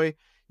fanboy.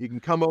 You can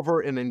come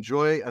over and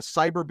enjoy a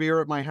cyber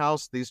beer at my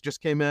house. These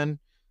just came in.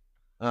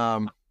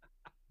 Happy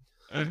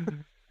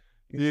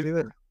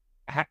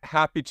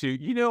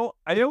to.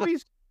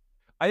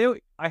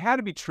 I had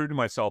to be true to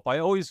myself. I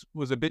always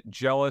was a bit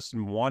jealous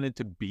and wanted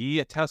to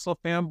be a Tesla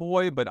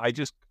fanboy, but I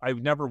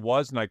never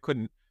was, and I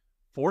couldn't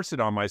force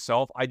it on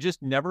myself. I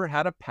just never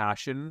had a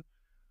passion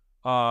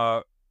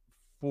for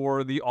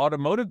the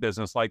automotive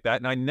business like that,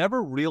 and I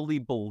never really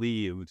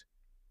believed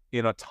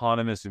in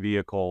autonomous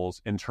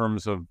vehicles in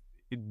terms of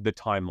the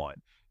timeline.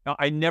 Now,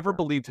 I never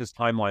believed his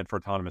timeline for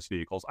autonomous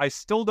vehicles. I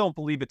still don't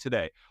believe it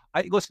today.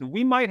 Listen,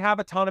 we might have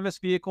autonomous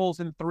vehicles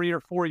in 3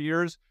 or 4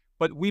 years,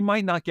 but we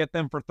might not get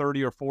them for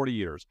 30 or 40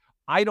 years.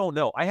 I don't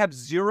know. I have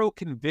zero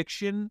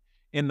conviction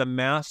in the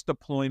mass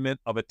deployment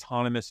of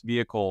autonomous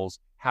vehicles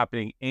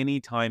happening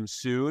anytime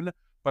soon,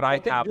 but I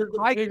have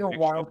high conviction. A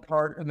wild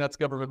card, and that's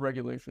government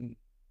regulation.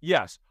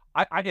 Yes.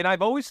 And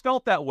I've always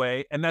felt that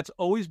way, and that's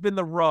always been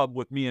the rub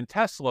with me and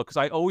Tesla, because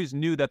I always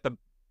knew that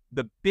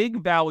the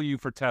big value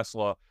for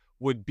Tesla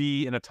would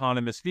be in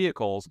autonomous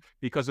vehicles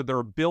because of their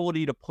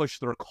ability to push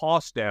their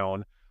costs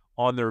down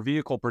on their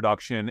vehicle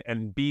production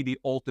and be the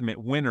ultimate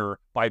winner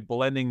by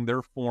blending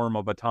their form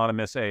of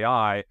autonomous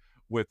AI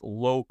with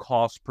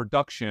low-cost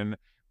production,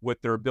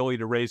 with their ability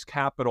to raise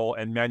capital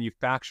and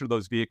manufacture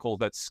those vehicles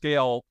that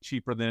scale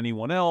cheaper than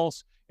anyone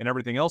else and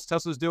everything else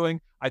Tesla's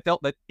doing. I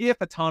felt that if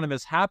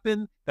autonomous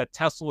happened, that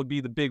Tesla would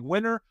be the big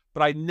winner,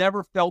 but I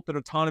never felt that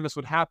autonomous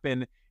would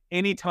happen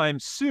anytime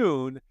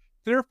soon.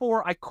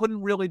 Therefore, I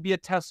couldn't really be a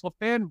Tesla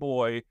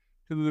fanboy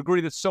to the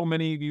degree that so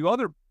many of you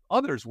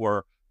others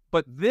were.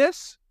 But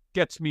this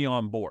gets me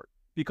on board,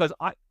 because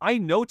I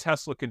know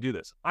Tesla can do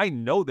this. I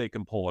know they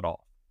can pull it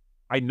off.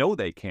 I know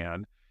they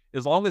can.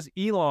 As long as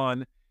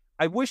Elon,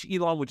 I wish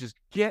Elon would just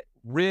get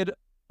rid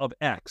of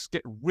X,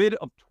 get rid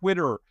of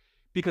Twitter,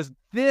 because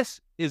this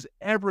is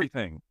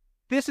everything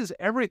this is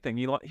everything.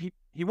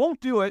 He won't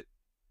do it.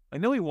 I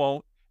know he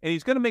won't, and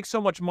he's going to make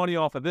so much money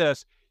off of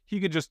this. He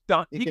could just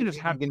have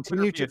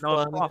continue to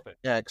fund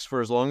X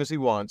for as long as he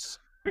wants.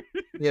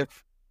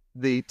 If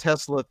the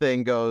Tesla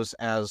thing goes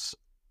as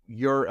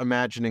you're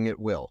imagining it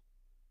will.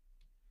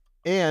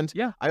 And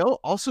yeah, I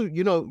also,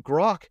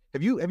 Grok.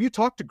 Have you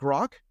talked to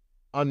Grok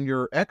on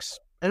your X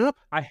app?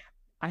 I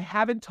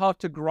haven't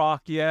talked to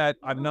Grok yet.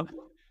 I'm not.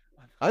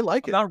 I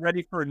like it. I'm not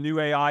ready for a new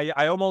AI.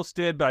 I almost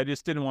did, but I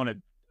just didn't want to.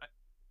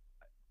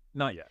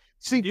 Not yet.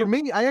 See, for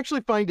me, I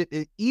actually find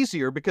it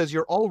easier because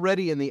you're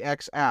already in the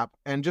X app,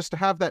 and just to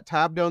have that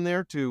tab down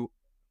there to.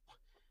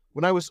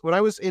 When I was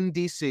in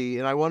DC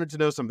and I wanted to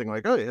know something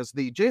like, oh, has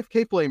the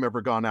JFK flame ever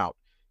gone out?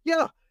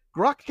 Yeah,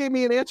 Grok gave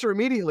me an answer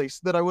immediately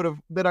so that I would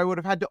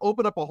have had to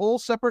open up a whole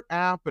separate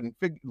app and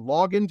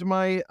log into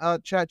my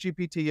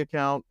ChatGPT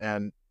account,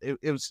 and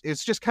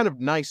it's just kind of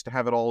nice to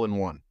have it all in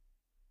one.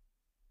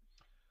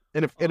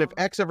 And if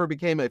X ever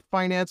became a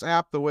finance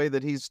app the way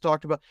that he's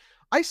talked about,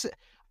 I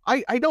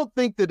don't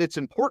think that it's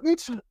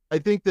important. I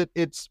think that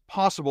it's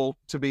possible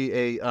to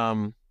be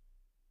a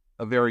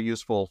very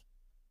useful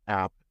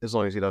app as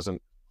long as he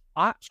doesn't.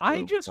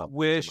 I just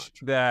wish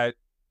that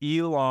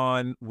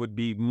Elon would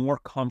be more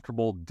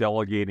comfortable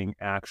delegating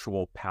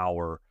actual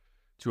power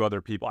to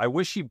other people. I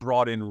wish he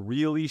brought in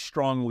really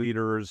strong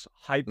leaders,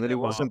 hyped them up. That he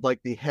wasn't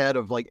like the head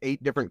of like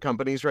 8 different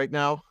companies right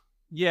now.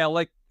 Yeah,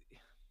 Elon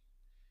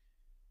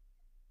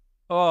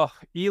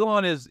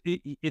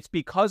it's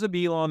because of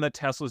Elon that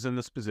Tesla's in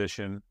this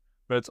position,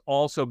 but it's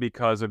also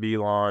because of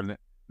Elon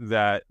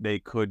that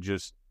it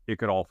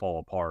could all fall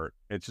apart.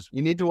 It's just,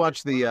 you need to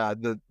watch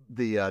the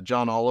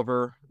John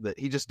Oliver that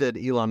he just did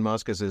Elon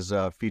Musk as his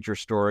feature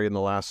story in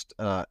the last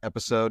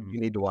episode. You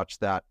need to watch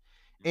that.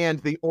 And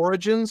the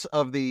origins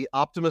of the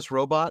Optimus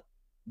robot,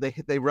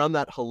 they run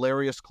that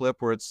hilarious clip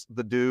where it's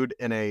the dude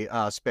in a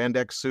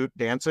spandex suit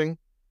dancing.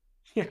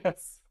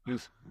 Yes.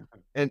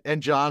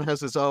 And John has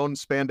his own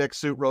spandex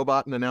suit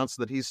robot and announced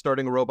that he's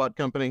starting a robot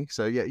company.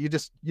 So yeah,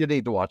 you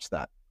need to watch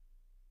that.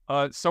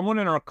 Someone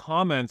in our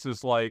comments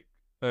is like,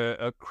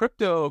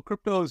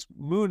 crypto's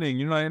mooning.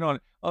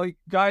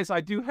 Guys,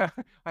 I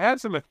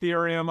have some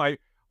Ethereum.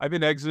 I've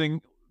been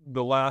exiting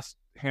the last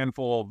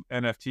handful of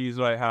NFTs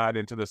that I had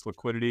into this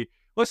liquidity.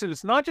 Listen,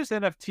 it's not just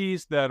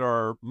NFTs that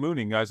are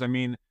mooning, guys. I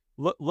mean,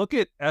 look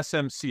at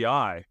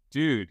SMCI,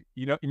 dude.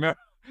 You remember,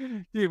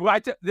 dude,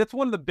 that's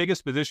one of the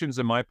biggest positions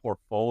in my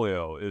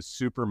portfolio is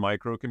super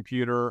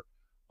microcomputer.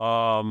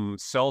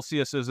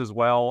 Celsius is as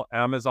well.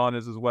 Amazon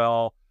is as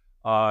well.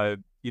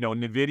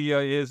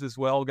 NVIDIA is as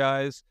well,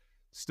 guys.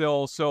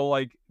 Still,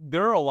 so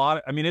there are a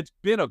lot. It's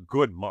been a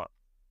good month.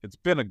 It's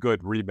been a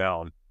good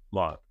rebound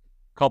month,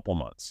 couple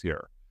months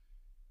here.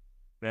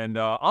 And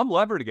I'm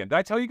levered again. Did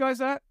I tell you guys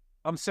that?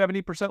 I'm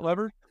 70%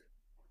 levered.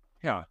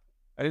 Yeah,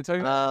 I didn't tell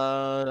you.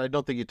 I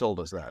don't think you told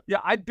us that. Yeah,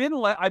 I've been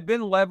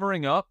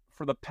levering up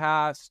for the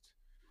past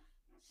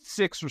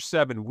 6 or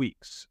 7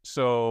 weeks.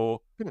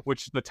 So,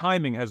 which the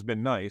timing has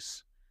been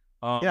nice.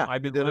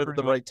 I've been doing it at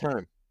the right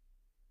time.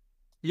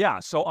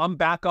 Yeah, so I'm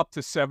back up to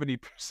 70%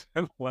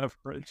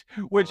 leverage,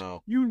 which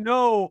wow.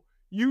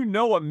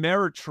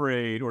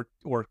 Ameritrade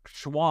or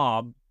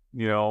Schwab,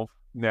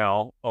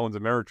 now owns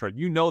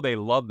Ameritrade. They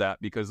love that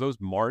because those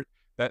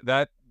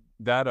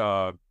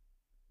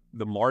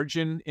the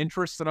margin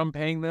interest that I'm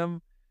paying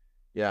them.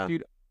 Yeah.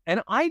 Dude,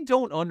 and I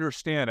don't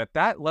understand at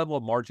that level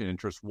of margin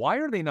interest, why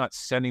are they not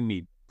sending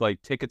me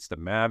tickets to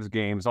Mavs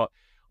games?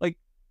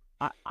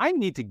 I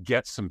need to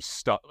get some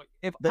stuff.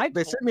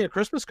 They sent me a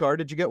Christmas card.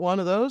 Did you get one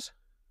of those?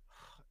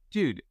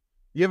 Dude,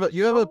 you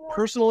have a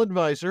personal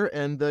advisor,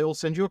 and they'll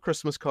send you a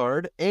Christmas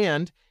card.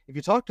 And if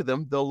you talk to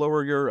them, they'll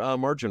lower your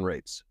margin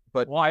rates.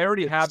 But I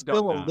already have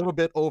still done a little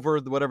bit over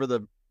whatever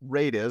the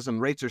rate is,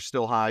 and rates are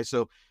still high.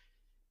 So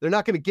they're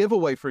not going to give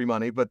away free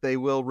money, but they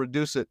will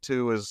reduce it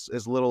to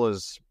as little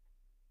as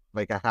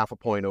like a half a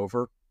point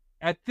over.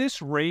 At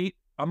this rate,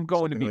 I'm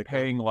going to be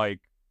paying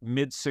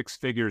mid 6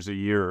 figures a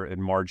year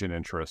in margin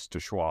interest to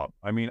Schwab.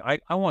 I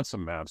want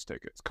some Mavs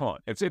tickets. Come on,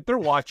 if they're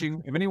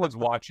watching, if anyone's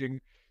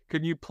watching.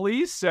 Can you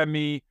please send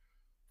me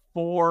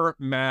 4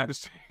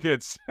 Mavs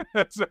tickets?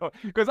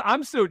 Because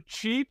I'm so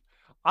cheap,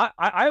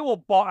 I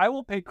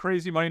will pay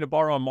crazy money to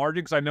borrow on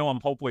margin because I know I'm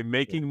hopefully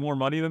making more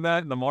money than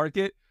that in the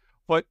market.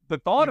 But the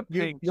thought of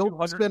paying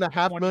you'll spend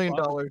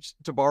 $500,000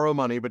 to borrow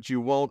money, but you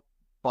won't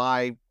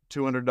buy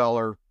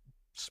 $200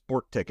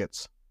 sport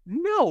tickets.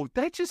 No,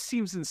 that just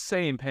seems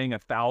insane. Paying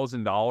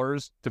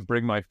 $1,000 to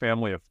bring my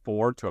family of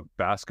 4 to a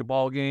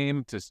basketball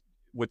game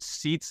with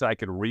seats I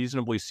could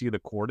reasonably see the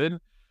court in.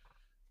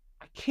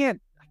 I can't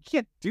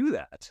do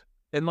that.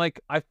 And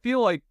I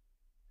feel like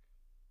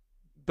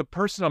the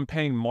person I'm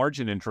paying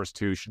margin interest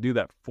to should do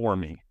that for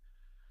me.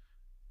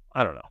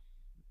 I don't know.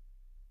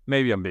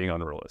 Maybe I'm being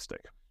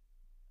unrealistic.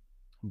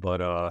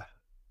 But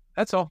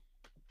that's all.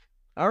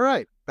 All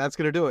right. That's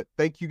going to do it.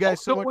 Thank you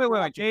guys so much.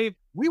 Wait, Dave.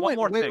 We went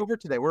way over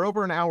today. We're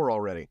over an hour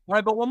already. All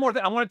right, but one more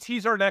thing. I want to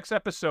tease our next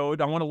episode.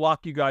 I want to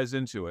lock you guys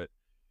into it.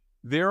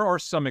 There are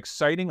some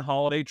exciting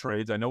holiday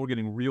trades. I know we're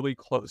getting really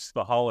close to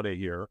the holiday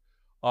here.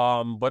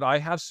 but I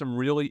have some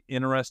really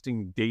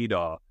interesting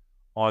data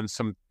on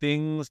some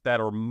things that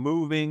are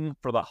moving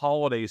for the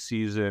holiday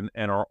season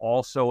and are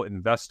also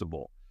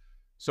investable.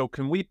 So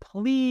can we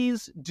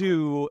please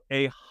do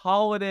a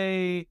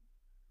holiday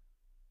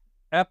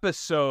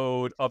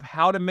episode of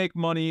how to make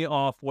money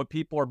off what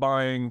people are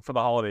buying for the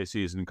holiday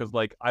season? Because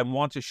I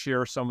want to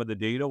share some of the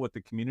data with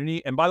the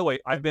community. And by the way,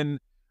 I've been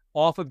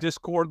off of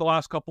Discord the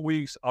last couple of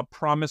weeks. I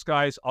promise,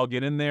 guys, I'll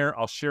get in there.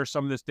 I'll share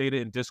some of this data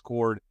in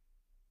Discord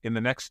in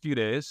the next few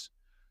days.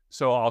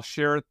 So I'll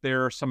share it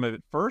there, some of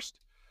it first.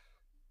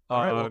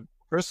 All right, well,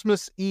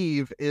 Christmas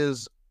Eve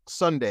is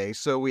Sunday,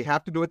 so we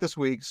have to do it this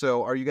week.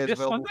 So are you guys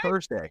available Sunday?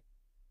 Thursday?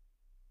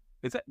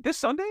 Is that this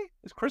Sunday?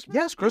 Is Christmas?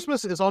 Yes,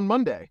 Christmas is on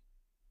Monday.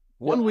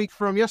 1 week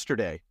from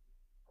yesterday.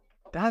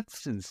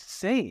 That's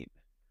insane.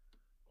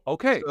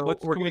 Okay, so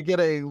we're going to get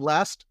a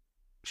last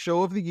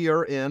show of the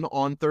year in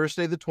on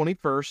Thursday, the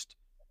 21st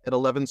at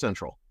 11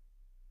 Central.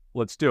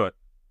 Let's do it.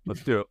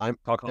 Let's do it.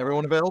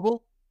 Everyone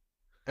available?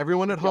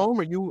 Everyone at home?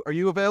 Are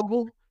you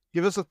available?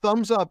 Give us a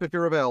thumbs up if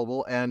you're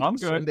available and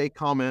send a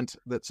comment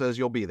that says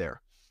you'll be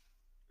there.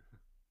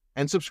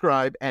 And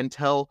subscribe and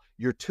tell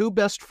your 2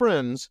 best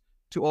friends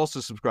to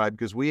also subscribe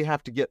because we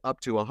have to get up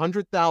to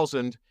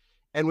 100,000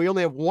 and we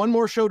only have one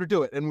more show to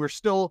do it. And we're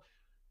still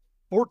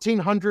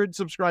 1,400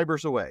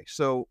 subscribers away.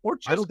 So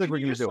I don't think we're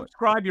going to do it.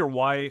 Subscribe your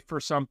wife or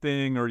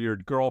something or your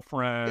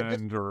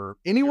girlfriend or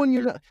anyone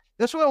you know.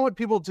 That's why I want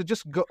people to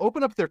just go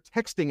open up their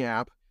texting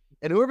app.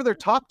 And whoever their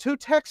top 2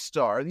 texts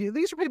are,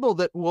 these are people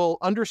that will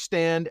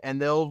understand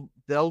and they'll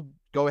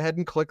go ahead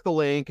and click the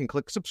link and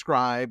click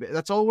subscribe.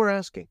 That's all we're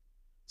asking.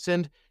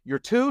 Send your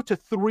 2 to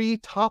 3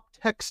 top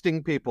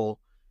texting people.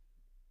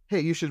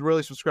 Hey, you should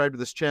really subscribe to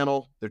this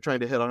channel. They're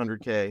trying to hit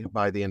 100K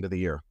by the end of the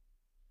year.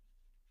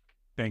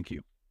 Thank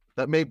you.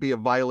 That may be a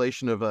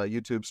violation of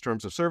YouTube's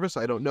terms of service.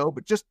 I don't know,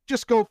 but just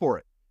go for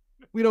it.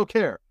 We don't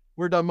care.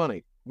 We're Dumb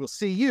Money. We'll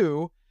see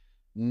you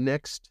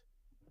next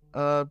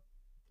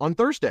on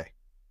Thursday.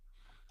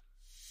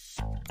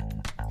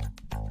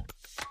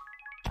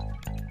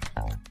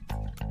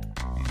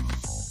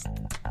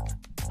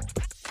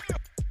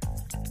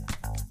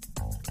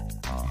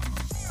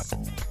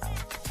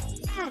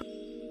 Huh.